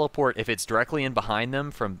only teleport if it's directly in behind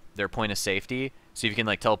them from their point of safety. So if you can,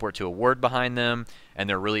 like, teleport to a ward behind them and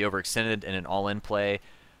they're really overextended in an all-in play,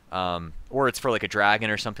 or it's for, like, a dragon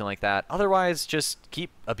or something like that. Otherwise, just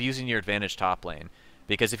keep abusing your advantage top lane,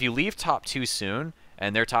 because if you leave top too soon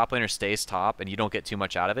and their top laner stays top and you don't get too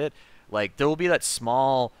much out of it, like, there will be that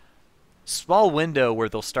small window where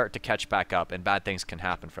they'll start to catch back up, and bad things can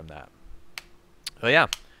happen from that. But yeah,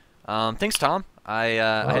 thanks, Tom. I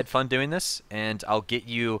had fun doing this, and I'll get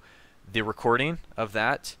you the recording of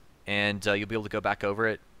that, and you'll be able to go back over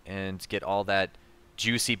it and get all that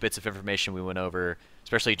juicy bits of information we went over,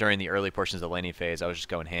 especially during the early portions of the laning phase. I was just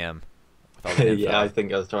going ham with all the info. Yeah, I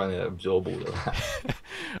think I was trying to absorb all of that.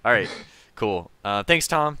 All right, cool. Thanks,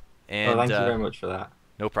 Tom. And thank you very much for that.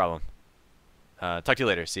 No problem. Talk to you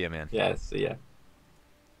later. See ya, man. Yeah, see ya.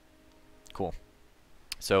 Cool.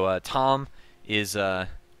 So Tom is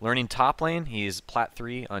learning top lane. He's Plat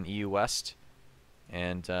 3 on EU West.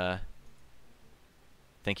 And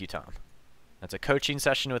thank you, Tom. That's a coaching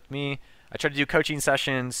session with me. I try to do coaching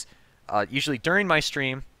sessions usually during my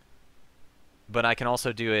stream, but I can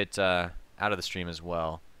also do it out of the stream as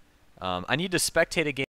well. I need to spectate a game.